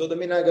stand up? So the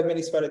minhag of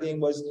many Sfaradim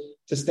was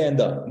to stand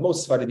up.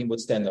 Most Sfaradim would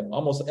stand up.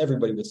 Almost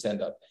everybody would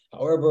stand up.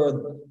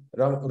 However,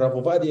 Rav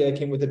Ovadia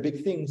came with a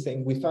big thing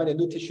saying, we found a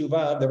new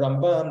teshuvah, the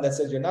Rambam, that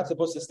says you're not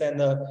supposed to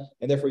stand up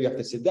and therefore you have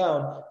to sit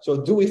down.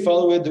 So do we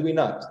follow it? Do we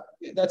not?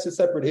 that's a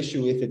separate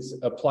issue if it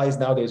applies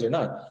nowadays or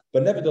not.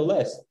 But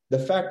nevertheless, the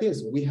fact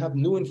is we have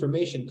new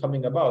information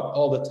coming about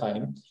all the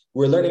time.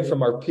 We're learning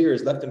from our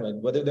peers left and right,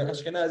 whether they're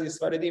Ashkenazi,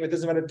 Sfaradim, it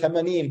doesn't matter,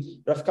 Tamanim,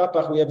 Rav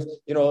Kapach. We have,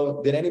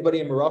 did anybody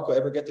in Morocco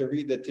ever get to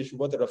read the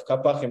Tishuvot of Rav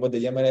Kapach and what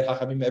the Yemenite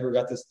Hachamim ever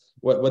got this,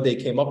 what they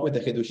came up with,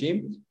 the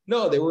Chidushim?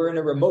 No, they were in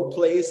a remote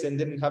place and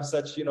didn't have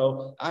such,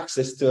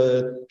 access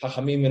to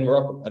Hachamim in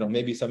Morocco. I don't know,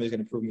 maybe somebody's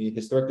going to prove me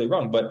historically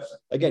wrong, but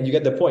again, you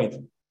get the point.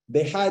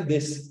 They had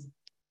this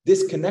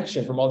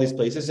connection from all these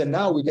places, and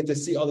now we get to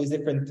see all these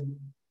different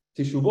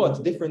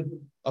Tishuvot, different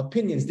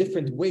opinions,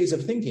 different ways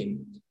of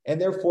thinking. And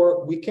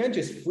therefore, we can't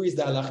just freeze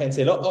the halacha and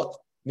say,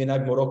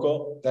 Minhag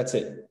Morocco, that's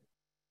it.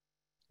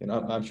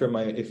 I'm sure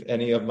if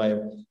any of my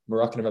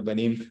Moroccan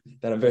Rabbanim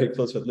that I'm very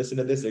close with listen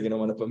to this, they're going to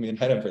want to put me in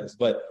Haram for this.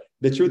 But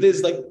the truth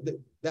is,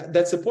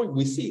 that's the point.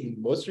 We see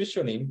most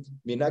Rishonim,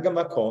 Minhag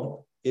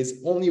Makom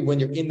is only when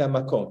you're in that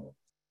Makom.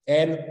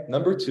 And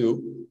number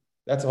two,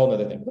 that's a whole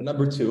other thing. But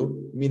number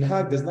two,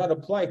 Minhag does not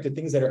apply to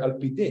things that are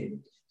Al-Pidin.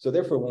 So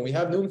therefore, when we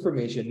have new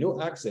information, new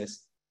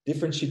access,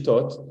 different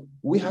shitot,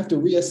 we have to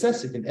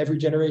reassess it in every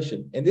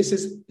generation. And this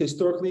is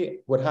historically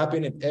what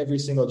happened in every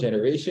single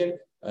generation.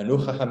 A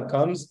new Chacham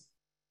comes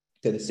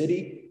to the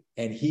city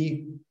and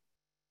he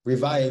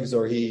revives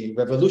or he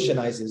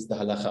revolutionizes the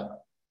halacha.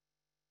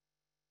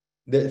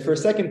 For a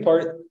second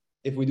part,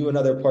 if we do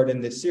another part in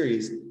this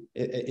series,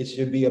 it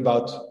should be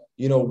about,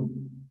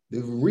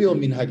 the real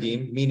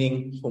minhagim,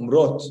 meaning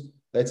humrot.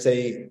 Let's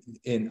say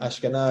in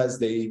Ashkenaz,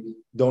 they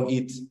don't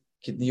eat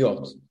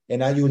kidniyot. And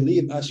now you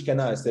leave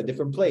Ashkenaz, a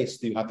different place.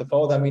 Do you have to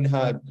follow that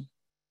minhag?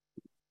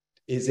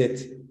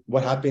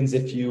 What happens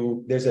if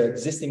there's an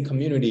existing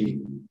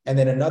community and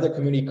then another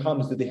community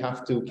comes? Can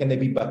they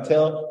be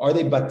batel? Are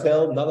they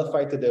batel,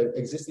 nullified to the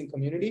existing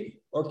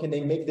community? Or can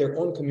they make their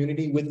own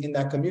community within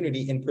that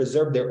community and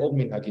preserve their old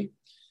minhagim?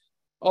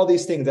 All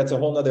these things, that's a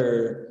whole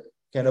other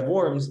can of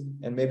worms,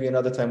 and maybe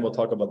another time we'll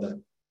talk about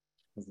that.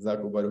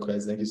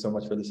 Thank you so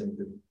much for listening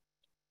to me.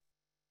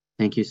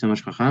 Thank you so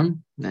much,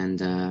 Chacham. And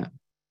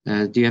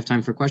do you have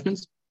time for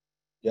questions?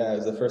 Yeah, it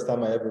was the first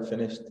time I ever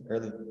finished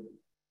early.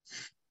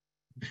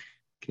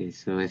 Okay,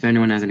 so if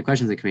anyone has any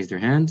questions, they can raise their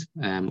hand,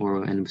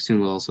 and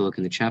soon we'll also look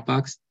in the chat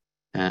box.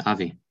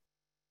 Avi.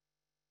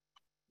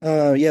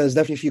 There's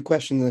definitely a few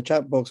questions in the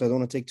chat box. I don't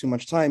want to take too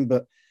much time,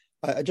 but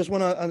I just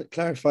want to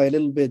clarify a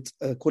little bit,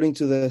 according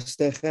to the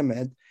Stech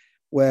Emed,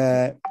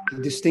 where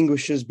it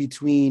distinguishes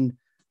between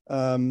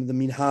the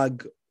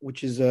minhag,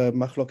 which is a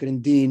machloket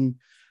in din,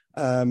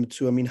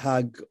 to a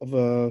minhag of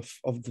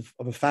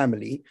a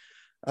family,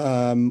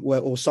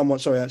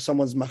 someone's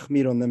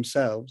machmir on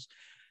themselves.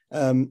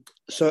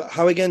 So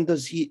how again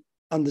does he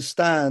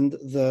understand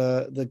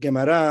the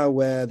Gemara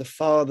where the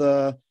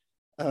father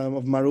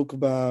of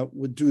Marukba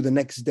would do the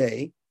next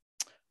day,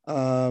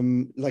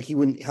 like he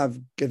wouldn't have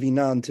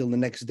Gavina until the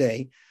next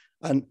day?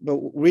 But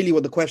really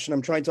what the question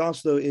I'm trying to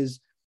ask though is,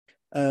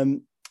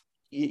 we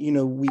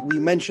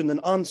mentioned an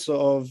answer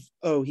of,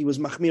 he was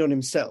machmir on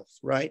himself,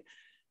 right?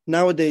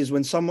 Nowadays,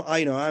 when I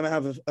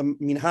have a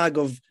minhag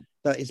of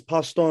that is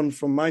passed on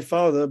from my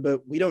father,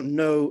 but we don't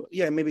know,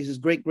 maybe his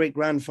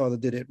great-great-grandfather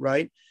did it,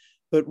 right?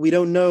 But we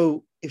don't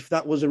know if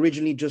that was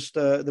originally just,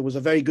 there was a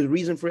very good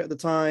reason for it at the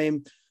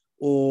time,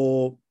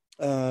 or,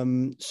 we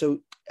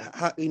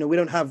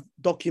don't have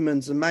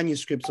documents and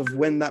manuscripts of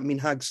when that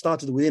minhag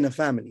started within a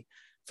family.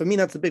 For me,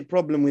 that's a big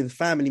problem with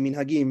family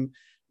minhagim.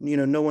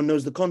 No one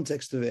knows the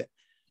context of it.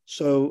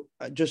 So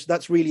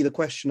that's really the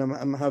question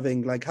I'm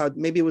having. Like how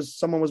maybe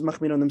someone was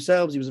machmir on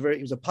themselves. He was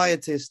a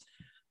pietist,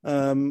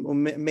 or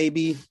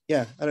maybe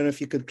I don't know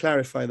if you could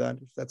clarify that,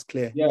 if that's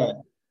clear. Yeah,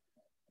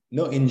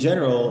 no. In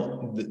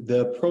general,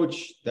 the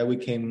approach that we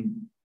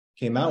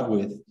came out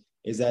with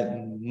is that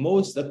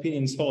most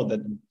opinions hold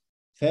that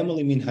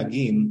family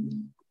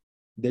minhagim,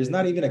 there's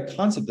not even a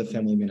concept of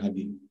family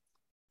minhagim.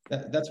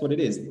 That's what it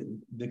is.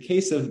 The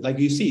case of, like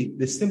you see,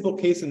 the simple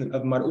case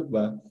of Mar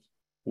Ukba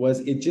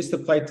was it just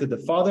applied to the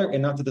father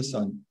and not to the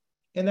son.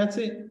 And that's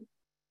it.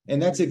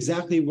 And that's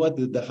exactly what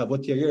the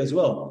Havot Yair as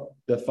well.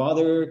 The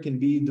father can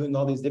be doing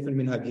all these different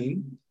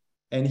minhagim,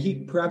 and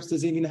he perhaps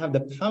doesn't even have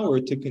the power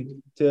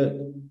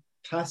to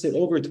pass it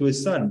over to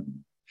his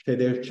son, to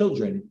their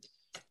children.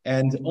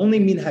 And only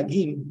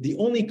minhagim, the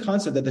only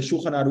concept that the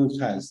Shulchan Aruch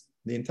has,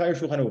 the entire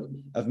Shulchan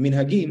Aruch of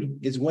minhagim,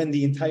 is when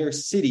the entire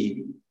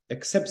city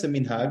accepts a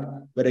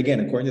minhag, but again,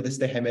 according to the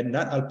Stech Emed,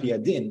 not al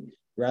piyadin,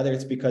 rather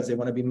it's because they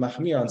want to be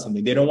mahmir on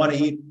something. They don't want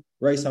to eat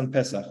rice on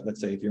Pesach,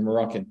 let's say, if you're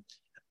Moroccan.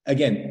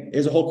 Again,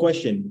 there's a whole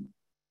question.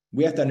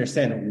 We have to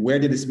understand, where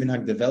did this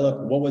minhag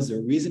develop? What was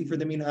the reason for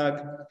the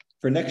minhag?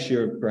 For next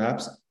year,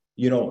 perhaps,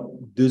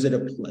 does it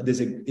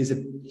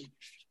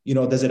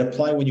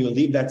apply when you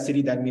leave that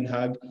city, that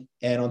minhag?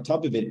 And on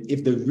top of it,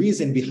 if the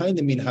reason behind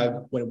the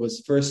minhag, when it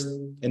was first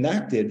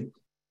enacted,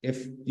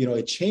 if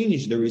it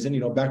changed the reason,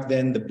 back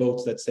then the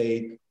boats, let's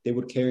say, they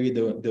would carry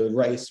the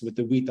rice with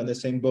the wheat on the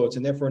same boats,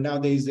 and therefore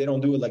nowadays they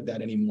don't do it like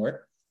that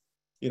anymore.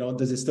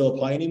 Does it still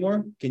apply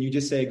anymore? Can you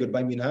just say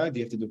goodbye minhag? Do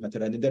you have to do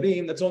patara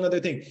nidarim? That's another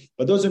thing.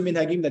 But those are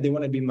minhagim that they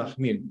want to be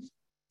mahmir.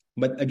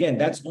 But again,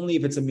 that's only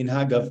if it's a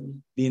minhag of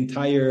the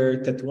entire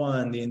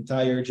Tetuan, the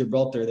entire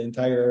Gibraltar, the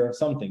entire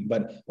something,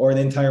 or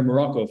the entire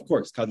Morocco, of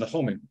course,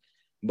 Kadlachomer.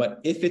 But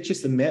if it's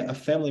just a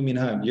family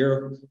minhag, your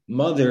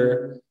mother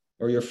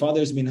or your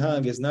father's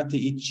minhag is not to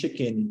eat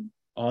chicken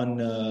on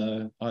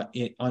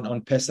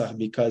Pesach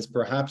because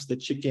perhaps the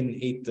chicken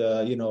ate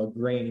a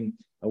grain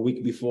a week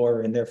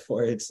before and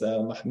therefore it's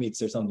mahmitz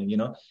or something,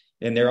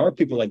 And there are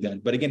people like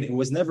that. But again, it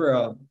was never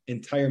an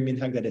entire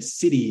minhag that a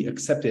city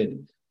accepted,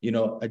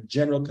 a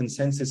general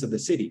consensus of the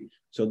city.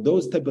 So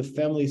those type of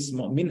family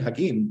small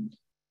minhagim,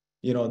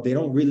 they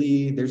don't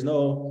really,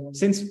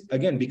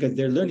 because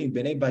they're learning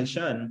Bnei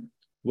Baishan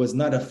was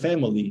not a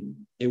family,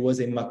 it was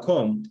a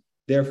makom.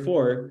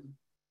 Therefore,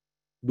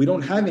 we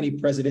don't have any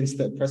precedents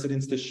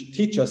to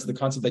teach us the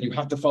concept that you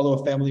have to follow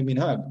a family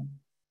minhag.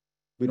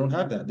 We don't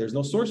have that. There's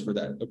no source for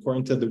that,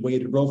 according to the way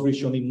the Rov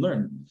Rishonim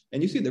learn. And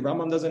you see, the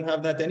Rambam doesn't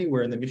have that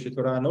anywhere in the Mishneh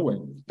Torah, nowhere.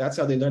 That's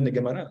how they learn the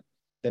Gemara.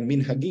 The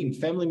minhagim,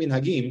 family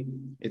minhagim,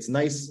 it's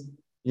nice,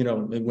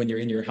 when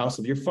you're in your house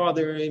of your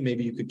father,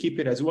 maybe you could keep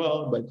it as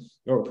well,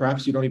 or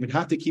perhaps you don't even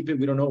have to keep it.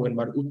 We don't know when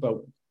Mar Upa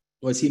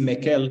was he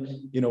mekel,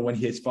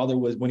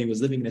 when he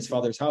was living in his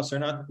father's house or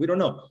not. We don't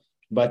know.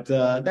 But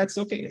that's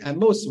okay. At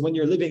most, when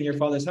you're living in your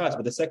father's house,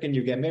 but the second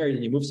you get married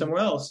and you move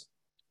somewhere else,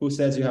 who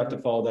says you have to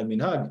follow that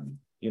minhag?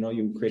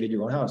 You created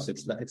your own house.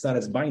 It's not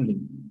as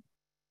binding.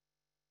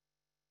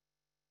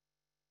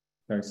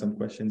 There are some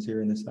questions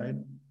here on the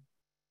side.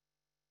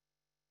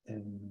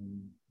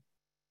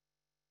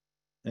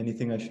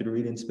 Anything I should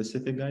read in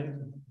specific, guys?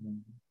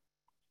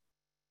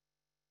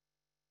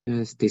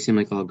 Yes, they seem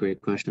like all great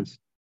questions.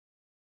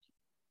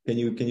 Can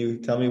you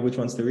tell me which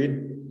ones to read?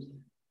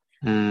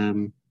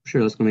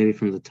 Sure, let's go maybe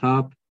from the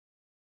top.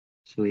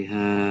 So we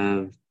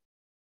have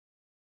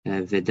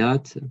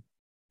Vedat.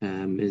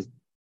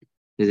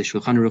 Is the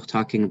Shulchan Aruch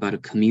talking about a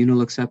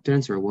communal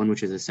acceptance or one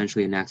which is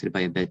essentially enacted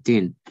by a Bet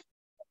Din?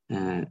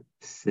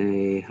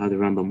 Say how the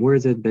Rambam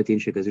words it, Bet Din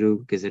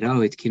shegazru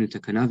gezerah itkinu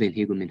takana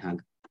v'inhigu minhag.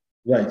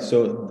 Right,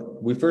 so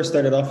we first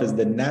started off as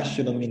the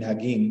national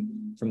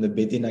minhagim from the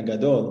Bet Din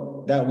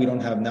Agadol. That we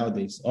don't have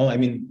nowadays.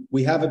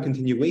 We have a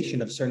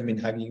continuation of certain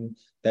minhagim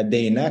that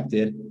they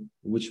enacted,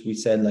 which we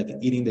said, like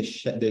eating the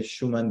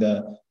shuman,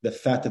 the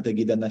fat of the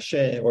Gida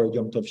Nashe or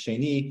Yom Tov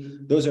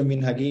Sheni. Those are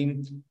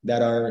minhagim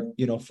that are,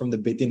 from the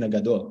Beit Din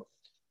Agadol.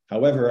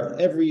 However,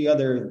 every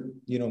other,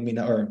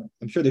 or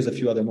I'm sure there's a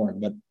few other more,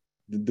 but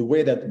the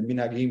way that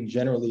minhagim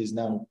generally is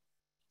now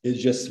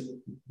is just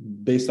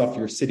based off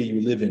your city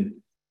you live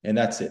in, and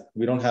that's it.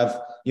 We don't have,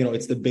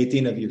 it's the Beit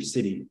Din of your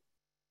city,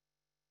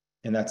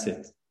 and that's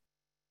it.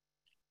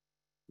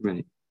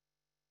 Right.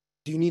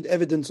 Do you need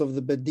evidence of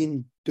the Beit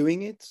Din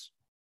doing it?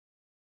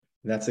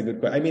 That's a good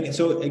question.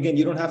 So again,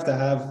 you don't have to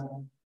have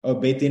a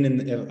Beit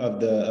Din of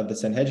the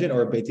Sanhedrin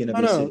or a Beit Din of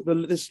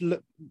the city.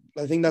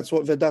 I think that's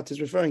what Vedat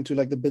is referring to,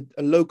 like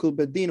a local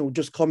Beit Din or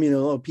just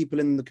communal, or people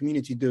in the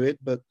community do it.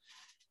 But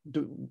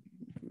do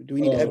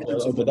we need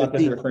evidence of the Beit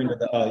Din? Referring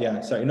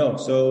to no.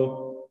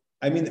 So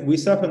we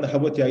saw from the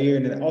Chavot Yair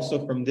and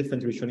also from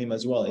different Rishonim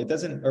as well. It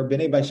doesn't, or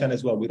Bnei Baishan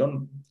as well. We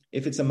don't.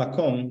 If it's a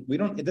makom,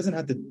 it doesn't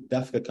have to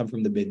dafka come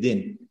from the Beit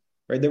Din.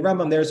 Right, the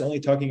Rambam there is only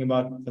talking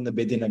about from the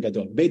Beit Din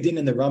Agadol. Beit Din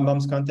in the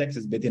Rambam's context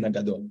is Beit Din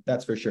Agadol.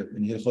 That's for sure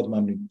in Hilchot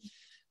Mamrim.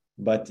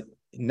 But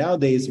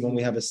nowadays, when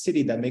we have a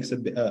city that makes a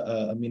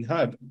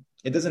minhag,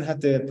 it doesn't have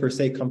to per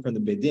se come from the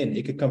Beit Din.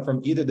 It could come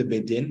from either the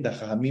Beit Din, the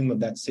Chachamim of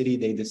that city.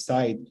 They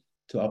decide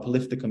to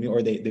uplift the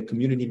community, or the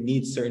community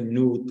needs certain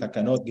new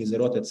takanot,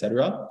 gezerot,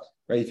 etc.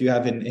 Right? If you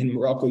have in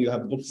Morocco, you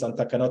have books on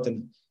takanot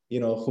and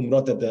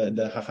chumrot that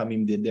the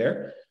Chachamim did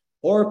there.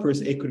 Or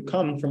it could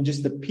come from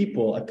just the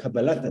people, a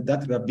kabbalat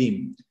dat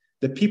rabim.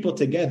 The people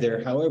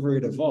together, however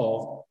it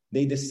evolved,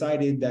 they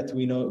decided that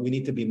we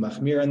need to be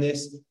machmir on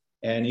this,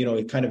 and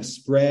it kind of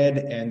spread,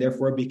 and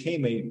therefore it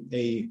became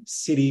a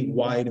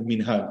city-wide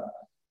minhag.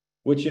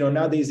 Which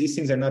nowadays these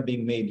things are not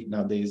being made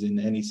nowadays in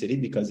any city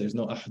because there's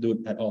no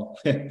ahdud at all.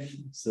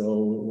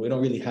 So we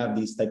don't really have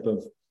these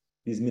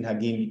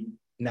minhagim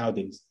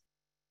nowadays.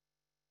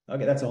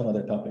 Okay, that's a whole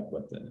other topic,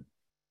 but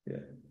yeah.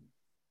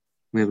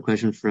 We have a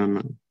question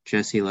from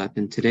Jesse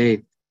Lappin.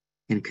 Today,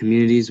 in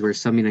communities where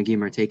some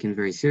minhagim are taken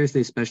very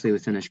seriously, especially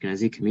within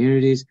Ashkenazi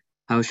communities,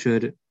 how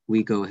should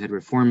we go ahead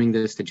reforming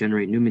this to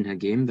generate new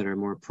minhagim that are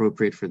more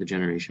appropriate for the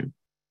generation?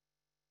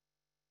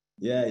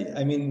 Yeah,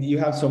 you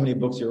have so many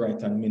books, you're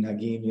right, on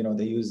minhagim.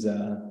 They use,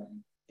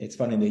 it's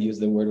funny, they use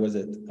the word, was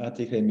it? How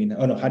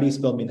do you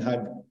spell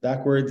minhag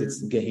backwards?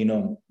 It's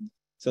gehinom.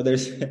 So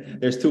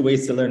there's two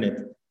ways to learn it.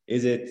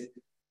 Is it,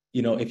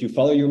 if you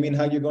follow your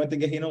minhag, you're going to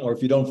Gehinnom, or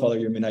if you don't follow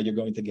your minhag, you're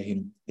going to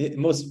Gehinnom.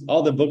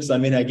 All the books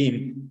on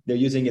minhagim, they're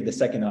using it the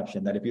second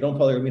option, that if you don't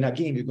follow your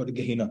minhagim, you go to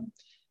Gehinnom.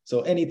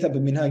 So any type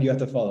of minhag you have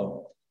to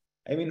follow.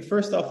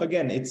 First off,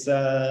 again, it's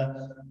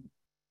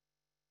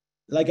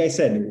like I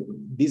said,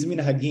 these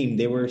minhagim,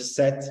 they were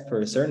set for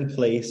a certain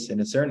place,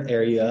 in a certain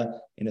area,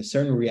 in a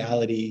certain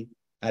reality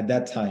at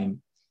that time.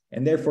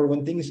 And therefore,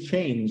 when things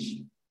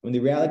change, when the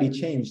reality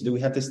changed, do we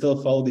have to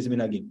still follow these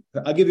minhagim?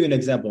 I'll give you an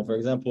example. For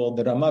example,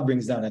 the Ramah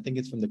brings down, I think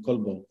it's from the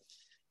Kolbo,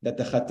 that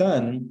the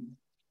Khatan,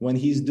 when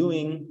he's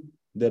doing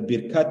the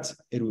Birkat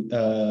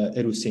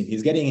Erusin,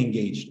 he's getting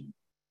engaged,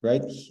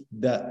 right?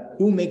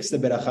 Who makes the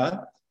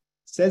Beracha?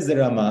 Says the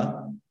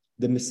Rama,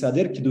 the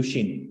Misadir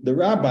Kiddushin, the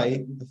rabbi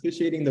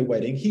officiating the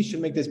wedding, he should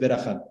make this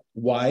Beracha.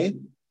 Why? He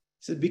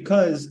says,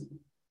 because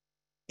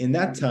in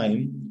that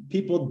time,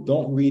 people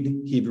don't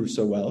read Hebrew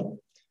so well,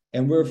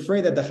 and we're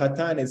afraid that the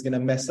Khatan is going to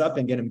mess up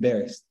and get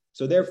embarrassed.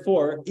 So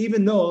therefore,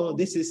 even though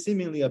this is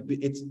seemingly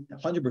it's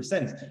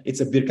 100%,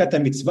 it's a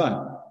Birkat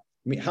Mitzvah.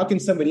 I mean, how can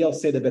somebody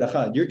else say the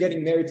Beracha? You're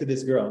getting married to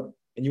this girl,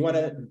 and you want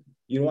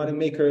to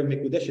make her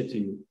Mikudesha to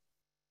you.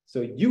 So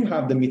you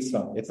have the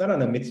mitzvah. It's not on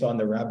the mitzvah on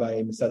the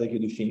rabbi, Misadak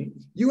Yudushin.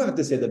 You have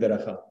to say the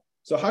beracha.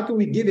 So how can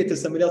we give it to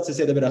somebody else to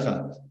say the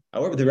beracha?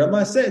 However, the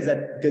Rama says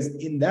that because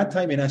in that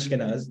time in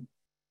Ashkenaz,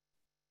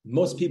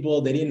 most people,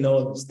 they didn't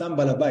know, Stam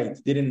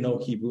Balabait, didn't know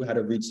Hebrew, how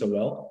to read so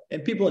well.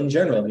 And people in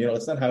general,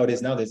 it's not how it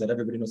is nowadays that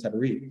everybody knows how to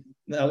read.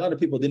 A lot of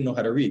people didn't know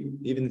how to read.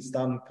 Even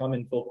Stam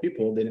common folk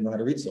people, they didn't know how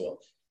to read so well.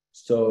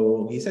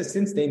 So he says,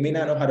 since they may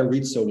not know how to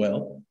read so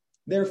well,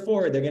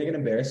 therefore, they're going to get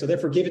embarrassed. So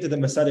therefore, give it to the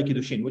Masada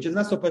Kiddushin, which is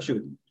not so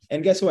pashut.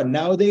 And guess what?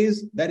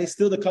 Nowadays, that is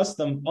still the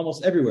custom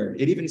almost everywhere.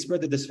 It even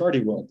spread to the Sephardi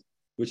world,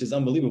 which is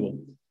unbelievable.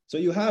 So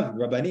you have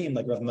Rabbanim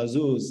like Rav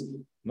Mazuz,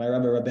 my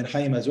Rabbi Rabbi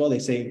Chaim as well. They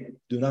say,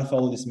 do not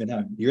follow this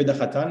minhag. You're the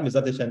Khatan,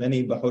 Mizat Hashem,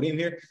 any Bahurim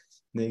here.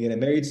 They're getting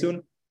married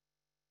soon.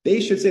 They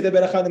should say the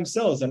beracha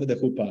themselves under the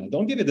chuppah.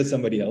 Don't give it to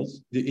somebody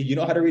else. You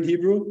know how to read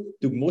Hebrew?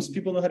 Do most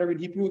people know how to read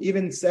Hebrew?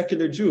 Even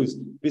secular Jews.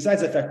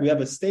 Besides the fact we have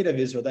a state of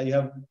Israel that you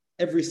have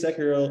every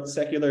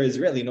secular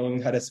Israeli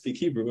knowing how to speak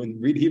Hebrew and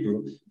read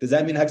Hebrew. Does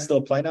that minhag still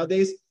apply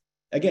nowadays?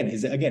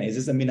 Is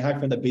this a minhag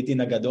from the Beit Din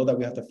Hagadol that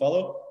we have to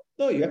follow?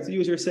 No, you have to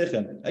use your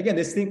seichel. Again,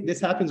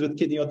 this happens with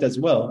kidniyot as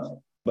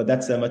well, but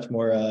that's much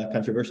more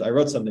controversial. I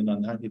wrote something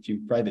on that. If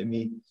you private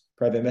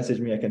message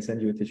me, I can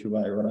send you a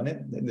teshuvah I wrote on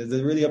it. Does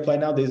it really apply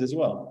nowadays as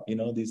well?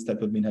 These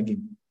type of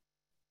minhagim.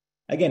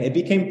 Again, it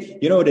became,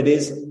 what it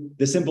is?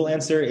 The simple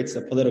answer, it's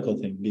a political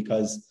thing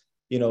because,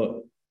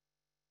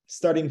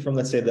 starting from,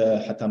 let's say,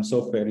 the Hatam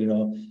Sofer,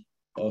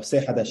 or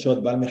say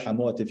Hadashot, Bal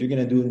Milhamot, if you're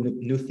going to do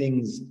new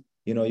things,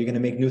 you're going to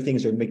make new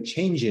things or make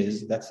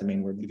changes, that's the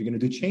main word. If you're going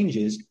to do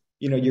changes,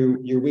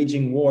 you're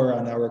waging war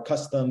on our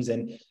customs.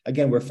 And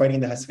again, we're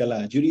fighting the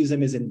Haskalah.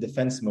 Judaism is in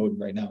defense mode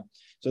right now.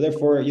 So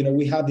therefore,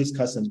 we have these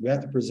customs. We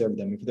have to preserve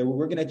them. If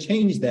we're going to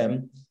change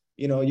them,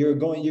 you're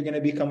going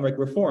to become like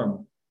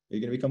reform. You're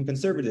going to become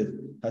conservative.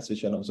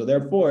 So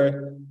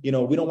therefore, we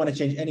don't want to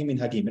change any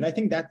minhagim. And I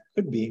think that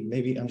could be,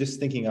 maybe I'm just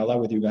thinking out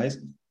loud with you guys,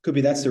 could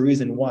be that's the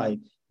reason why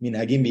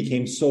minhagim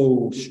became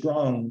so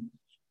strong.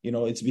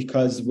 It's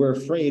because we're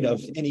afraid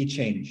of any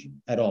change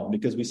at all,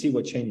 because we see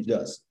what change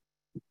does.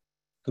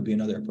 Could be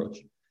another approach.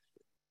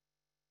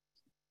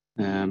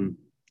 You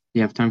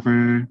have time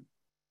for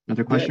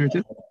another question or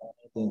two?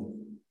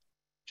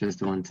 Just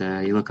the one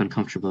you look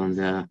uncomfortable in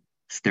the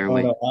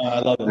stairway. No, I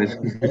love it.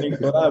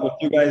 With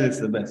you guys, it's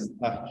the best.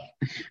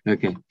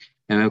 Okay.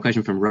 I have a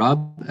question from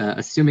Rob.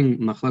 Assuming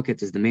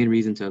machloket is the main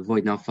reason to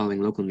avoid not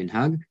following local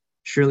minhag,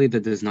 surely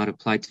that does not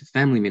apply to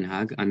family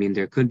minhag. I mean,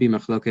 there could be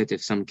machloket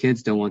if some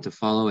kids don't want to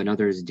follow and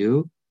others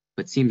do,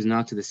 but seems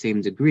not to the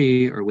same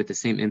degree or with the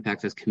same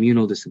impact as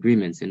communal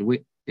disagreements,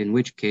 in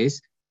which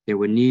case there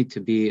would need to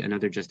be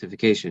another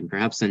justification,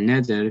 perhaps a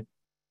neder,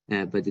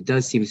 but it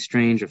does seem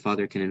strange a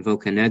father can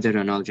invoke a neder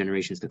on all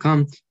generations to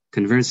come.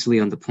 Conversely,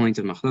 on the point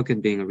of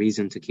machloket being a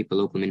reason to keep a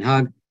local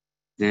minhag,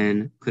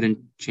 then couldn't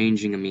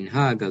changing a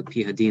minhag al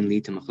pi hadin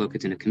lead to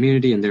machloket in a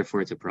community, and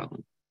therefore it's a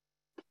problem?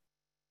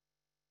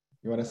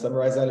 You want to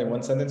summarize that in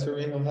one sentence for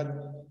me, Mohammed?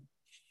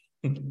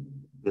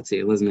 Let's see,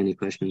 it wasn't many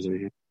questions over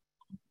here.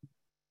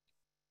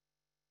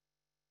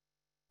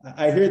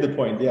 I hear the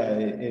point. Yeah,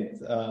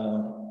 it's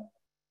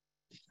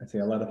I say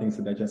a lot of things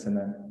to digest in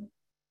that.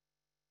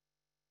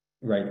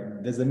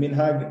 Right. Does the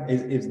minhag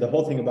is the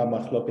whole thing about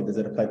machloket? Does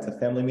it apply to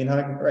family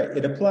minhag? Right.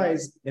 It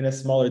applies in a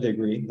smaller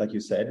degree, like you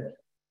said,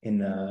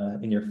 in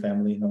your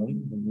family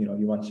home.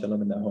 You want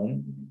shalom in that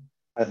home.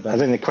 I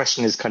think the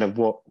question is kind of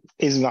what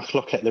is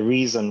machloket the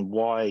reason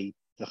why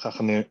the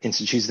Chachamim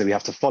institutes that we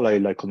have to follow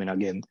local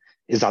minhagim?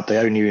 Is that the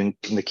only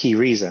the key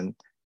reason?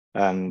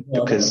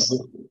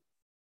 Because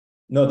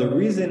no, the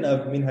reason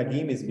of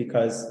minhagim is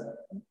because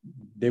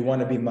they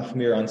want to be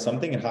mahmir on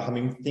something, and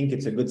Chachamim think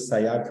it's a good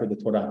sayag for the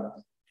Torah.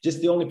 Just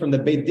the only from the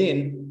Beit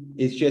Din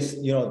is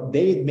just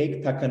they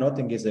make takanot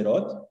and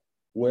gezerot,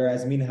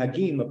 whereas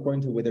minhagim,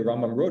 according to the way the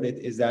Rambam wrote it,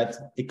 is that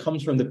it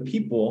comes from the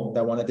people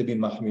that wanted to be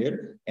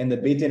mahmir, and the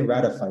Beit Din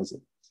ratifies it.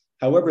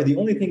 However, the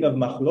only thing of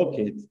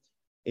machloket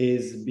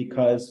is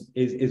because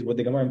is what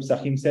the Gemara in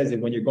Pesachim says, that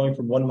when you're going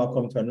from one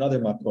makom to another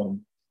makom,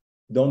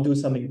 don't do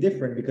something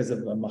different because of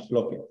a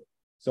machloket.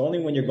 So only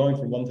when you're going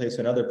from one place to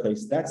another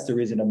place, that's the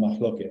reason of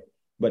machloket.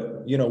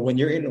 But when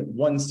you're in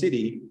one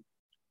city,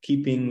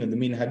 keeping the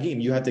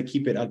minhagim, you have to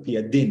keep it al pi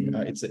adin.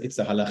 It's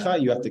a halacha.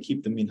 You have to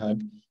keep the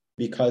minhag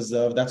because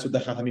that's what the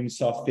Chachamim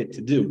saw fit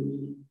to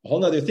do. A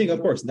whole other thing,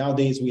 of course.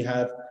 Nowadays we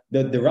have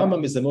the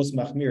Rambam is the most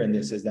machmir in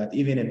this. Is that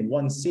even in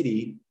one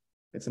city,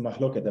 it's a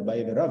machloket, the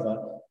Abaye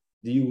Rava.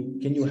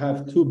 can you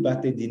have two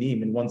Bate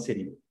Dinim in one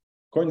city?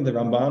 According to the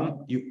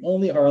Rambam, you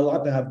only are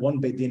allowed to have one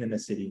Beit Din in a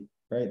city,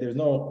 right? There's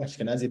no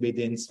Ashkenazi Beit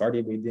Din,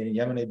 Sephardi Beit Din,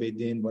 Yemeni Beit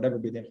Din, whatever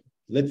Beit Din,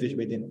 Litvish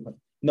Beit Din.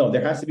 No,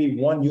 there has to be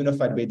one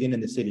unified Beit Din in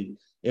the city.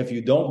 If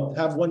you don't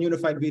have one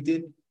unified Beit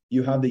Din,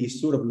 you have the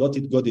Yisur of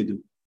Lotit Godidu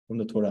from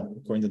the Torah,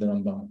 according to the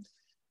Rambam.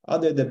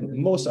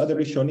 Most other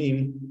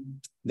Rishonim,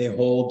 they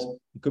hold,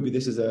 it could be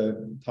this is a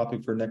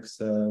topic for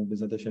next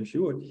B'ezrat Hashem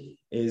Shiur,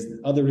 is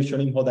other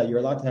Rishonim hold that you're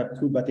allowed to have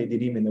two Batei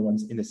Dinim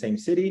in the same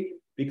city,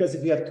 because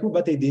if you have two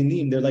Batei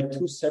Dinim, they're like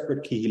two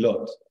separate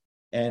kihilot.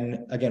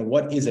 And again,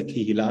 what is a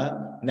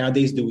kihila?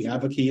 Nowadays, do we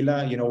have a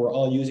kihila? We're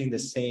all using the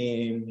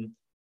same,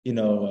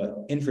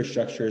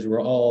 infrastructures.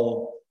 We're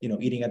all,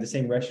 eating at the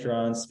same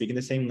restaurants, speaking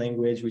the same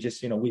language. We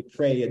just, we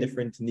pray a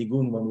different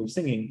nigun when we're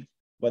singing,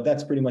 but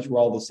that's pretty much we're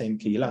all the same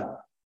kihila.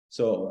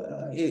 So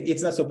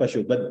it's not so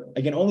pashut. But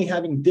again, only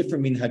having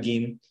different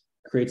minhagim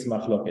creates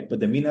machloket.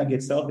 But the minhag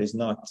itself is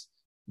not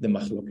the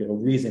machloket or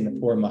reason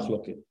for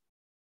machloket.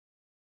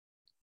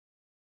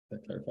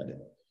 That clarified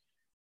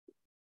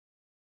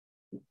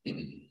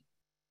it.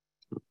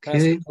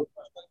 Okay.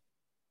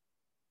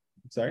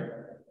 Sorry?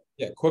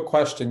 Yeah, quick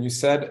question. You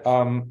said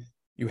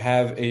you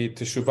have a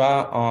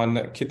teshuvah on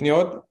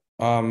Kitniot.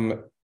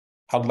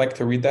 I'd like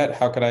to read that.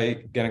 How could I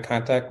get in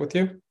contact with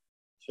you?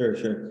 Sure.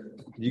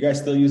 Do you guys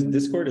still use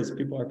Discord?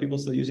 Are people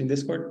still using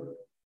Discord?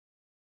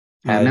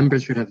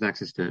 Members should have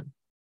access to it.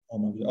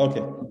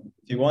 Okay.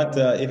 If you want,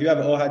 if you have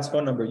Ohad's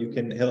phone number,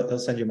 he'll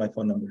send you my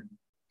phone number.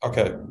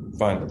 Okay,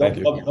 fine. Thank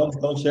you.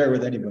 Don't share it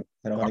with anybody.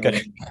 I don't want to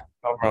get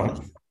no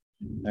problem.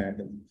 All right.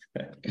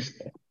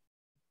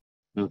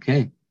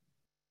 Okay.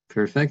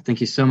 Perfect.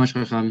 Thank you so much,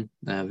 Chacham.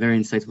 Very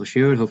insightful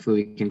shiur.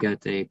 Hopefully we can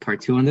get a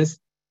part 2 on this.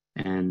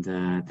 And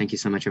thank you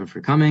so much, everyone,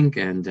 for coming.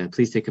 And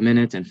please take a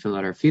minute and fill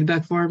out our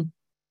feedback form.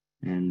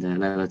 And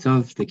Laila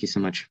Tov, thank you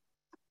so much.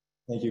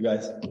 Thank you,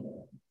 guys.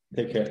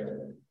 Take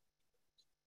care.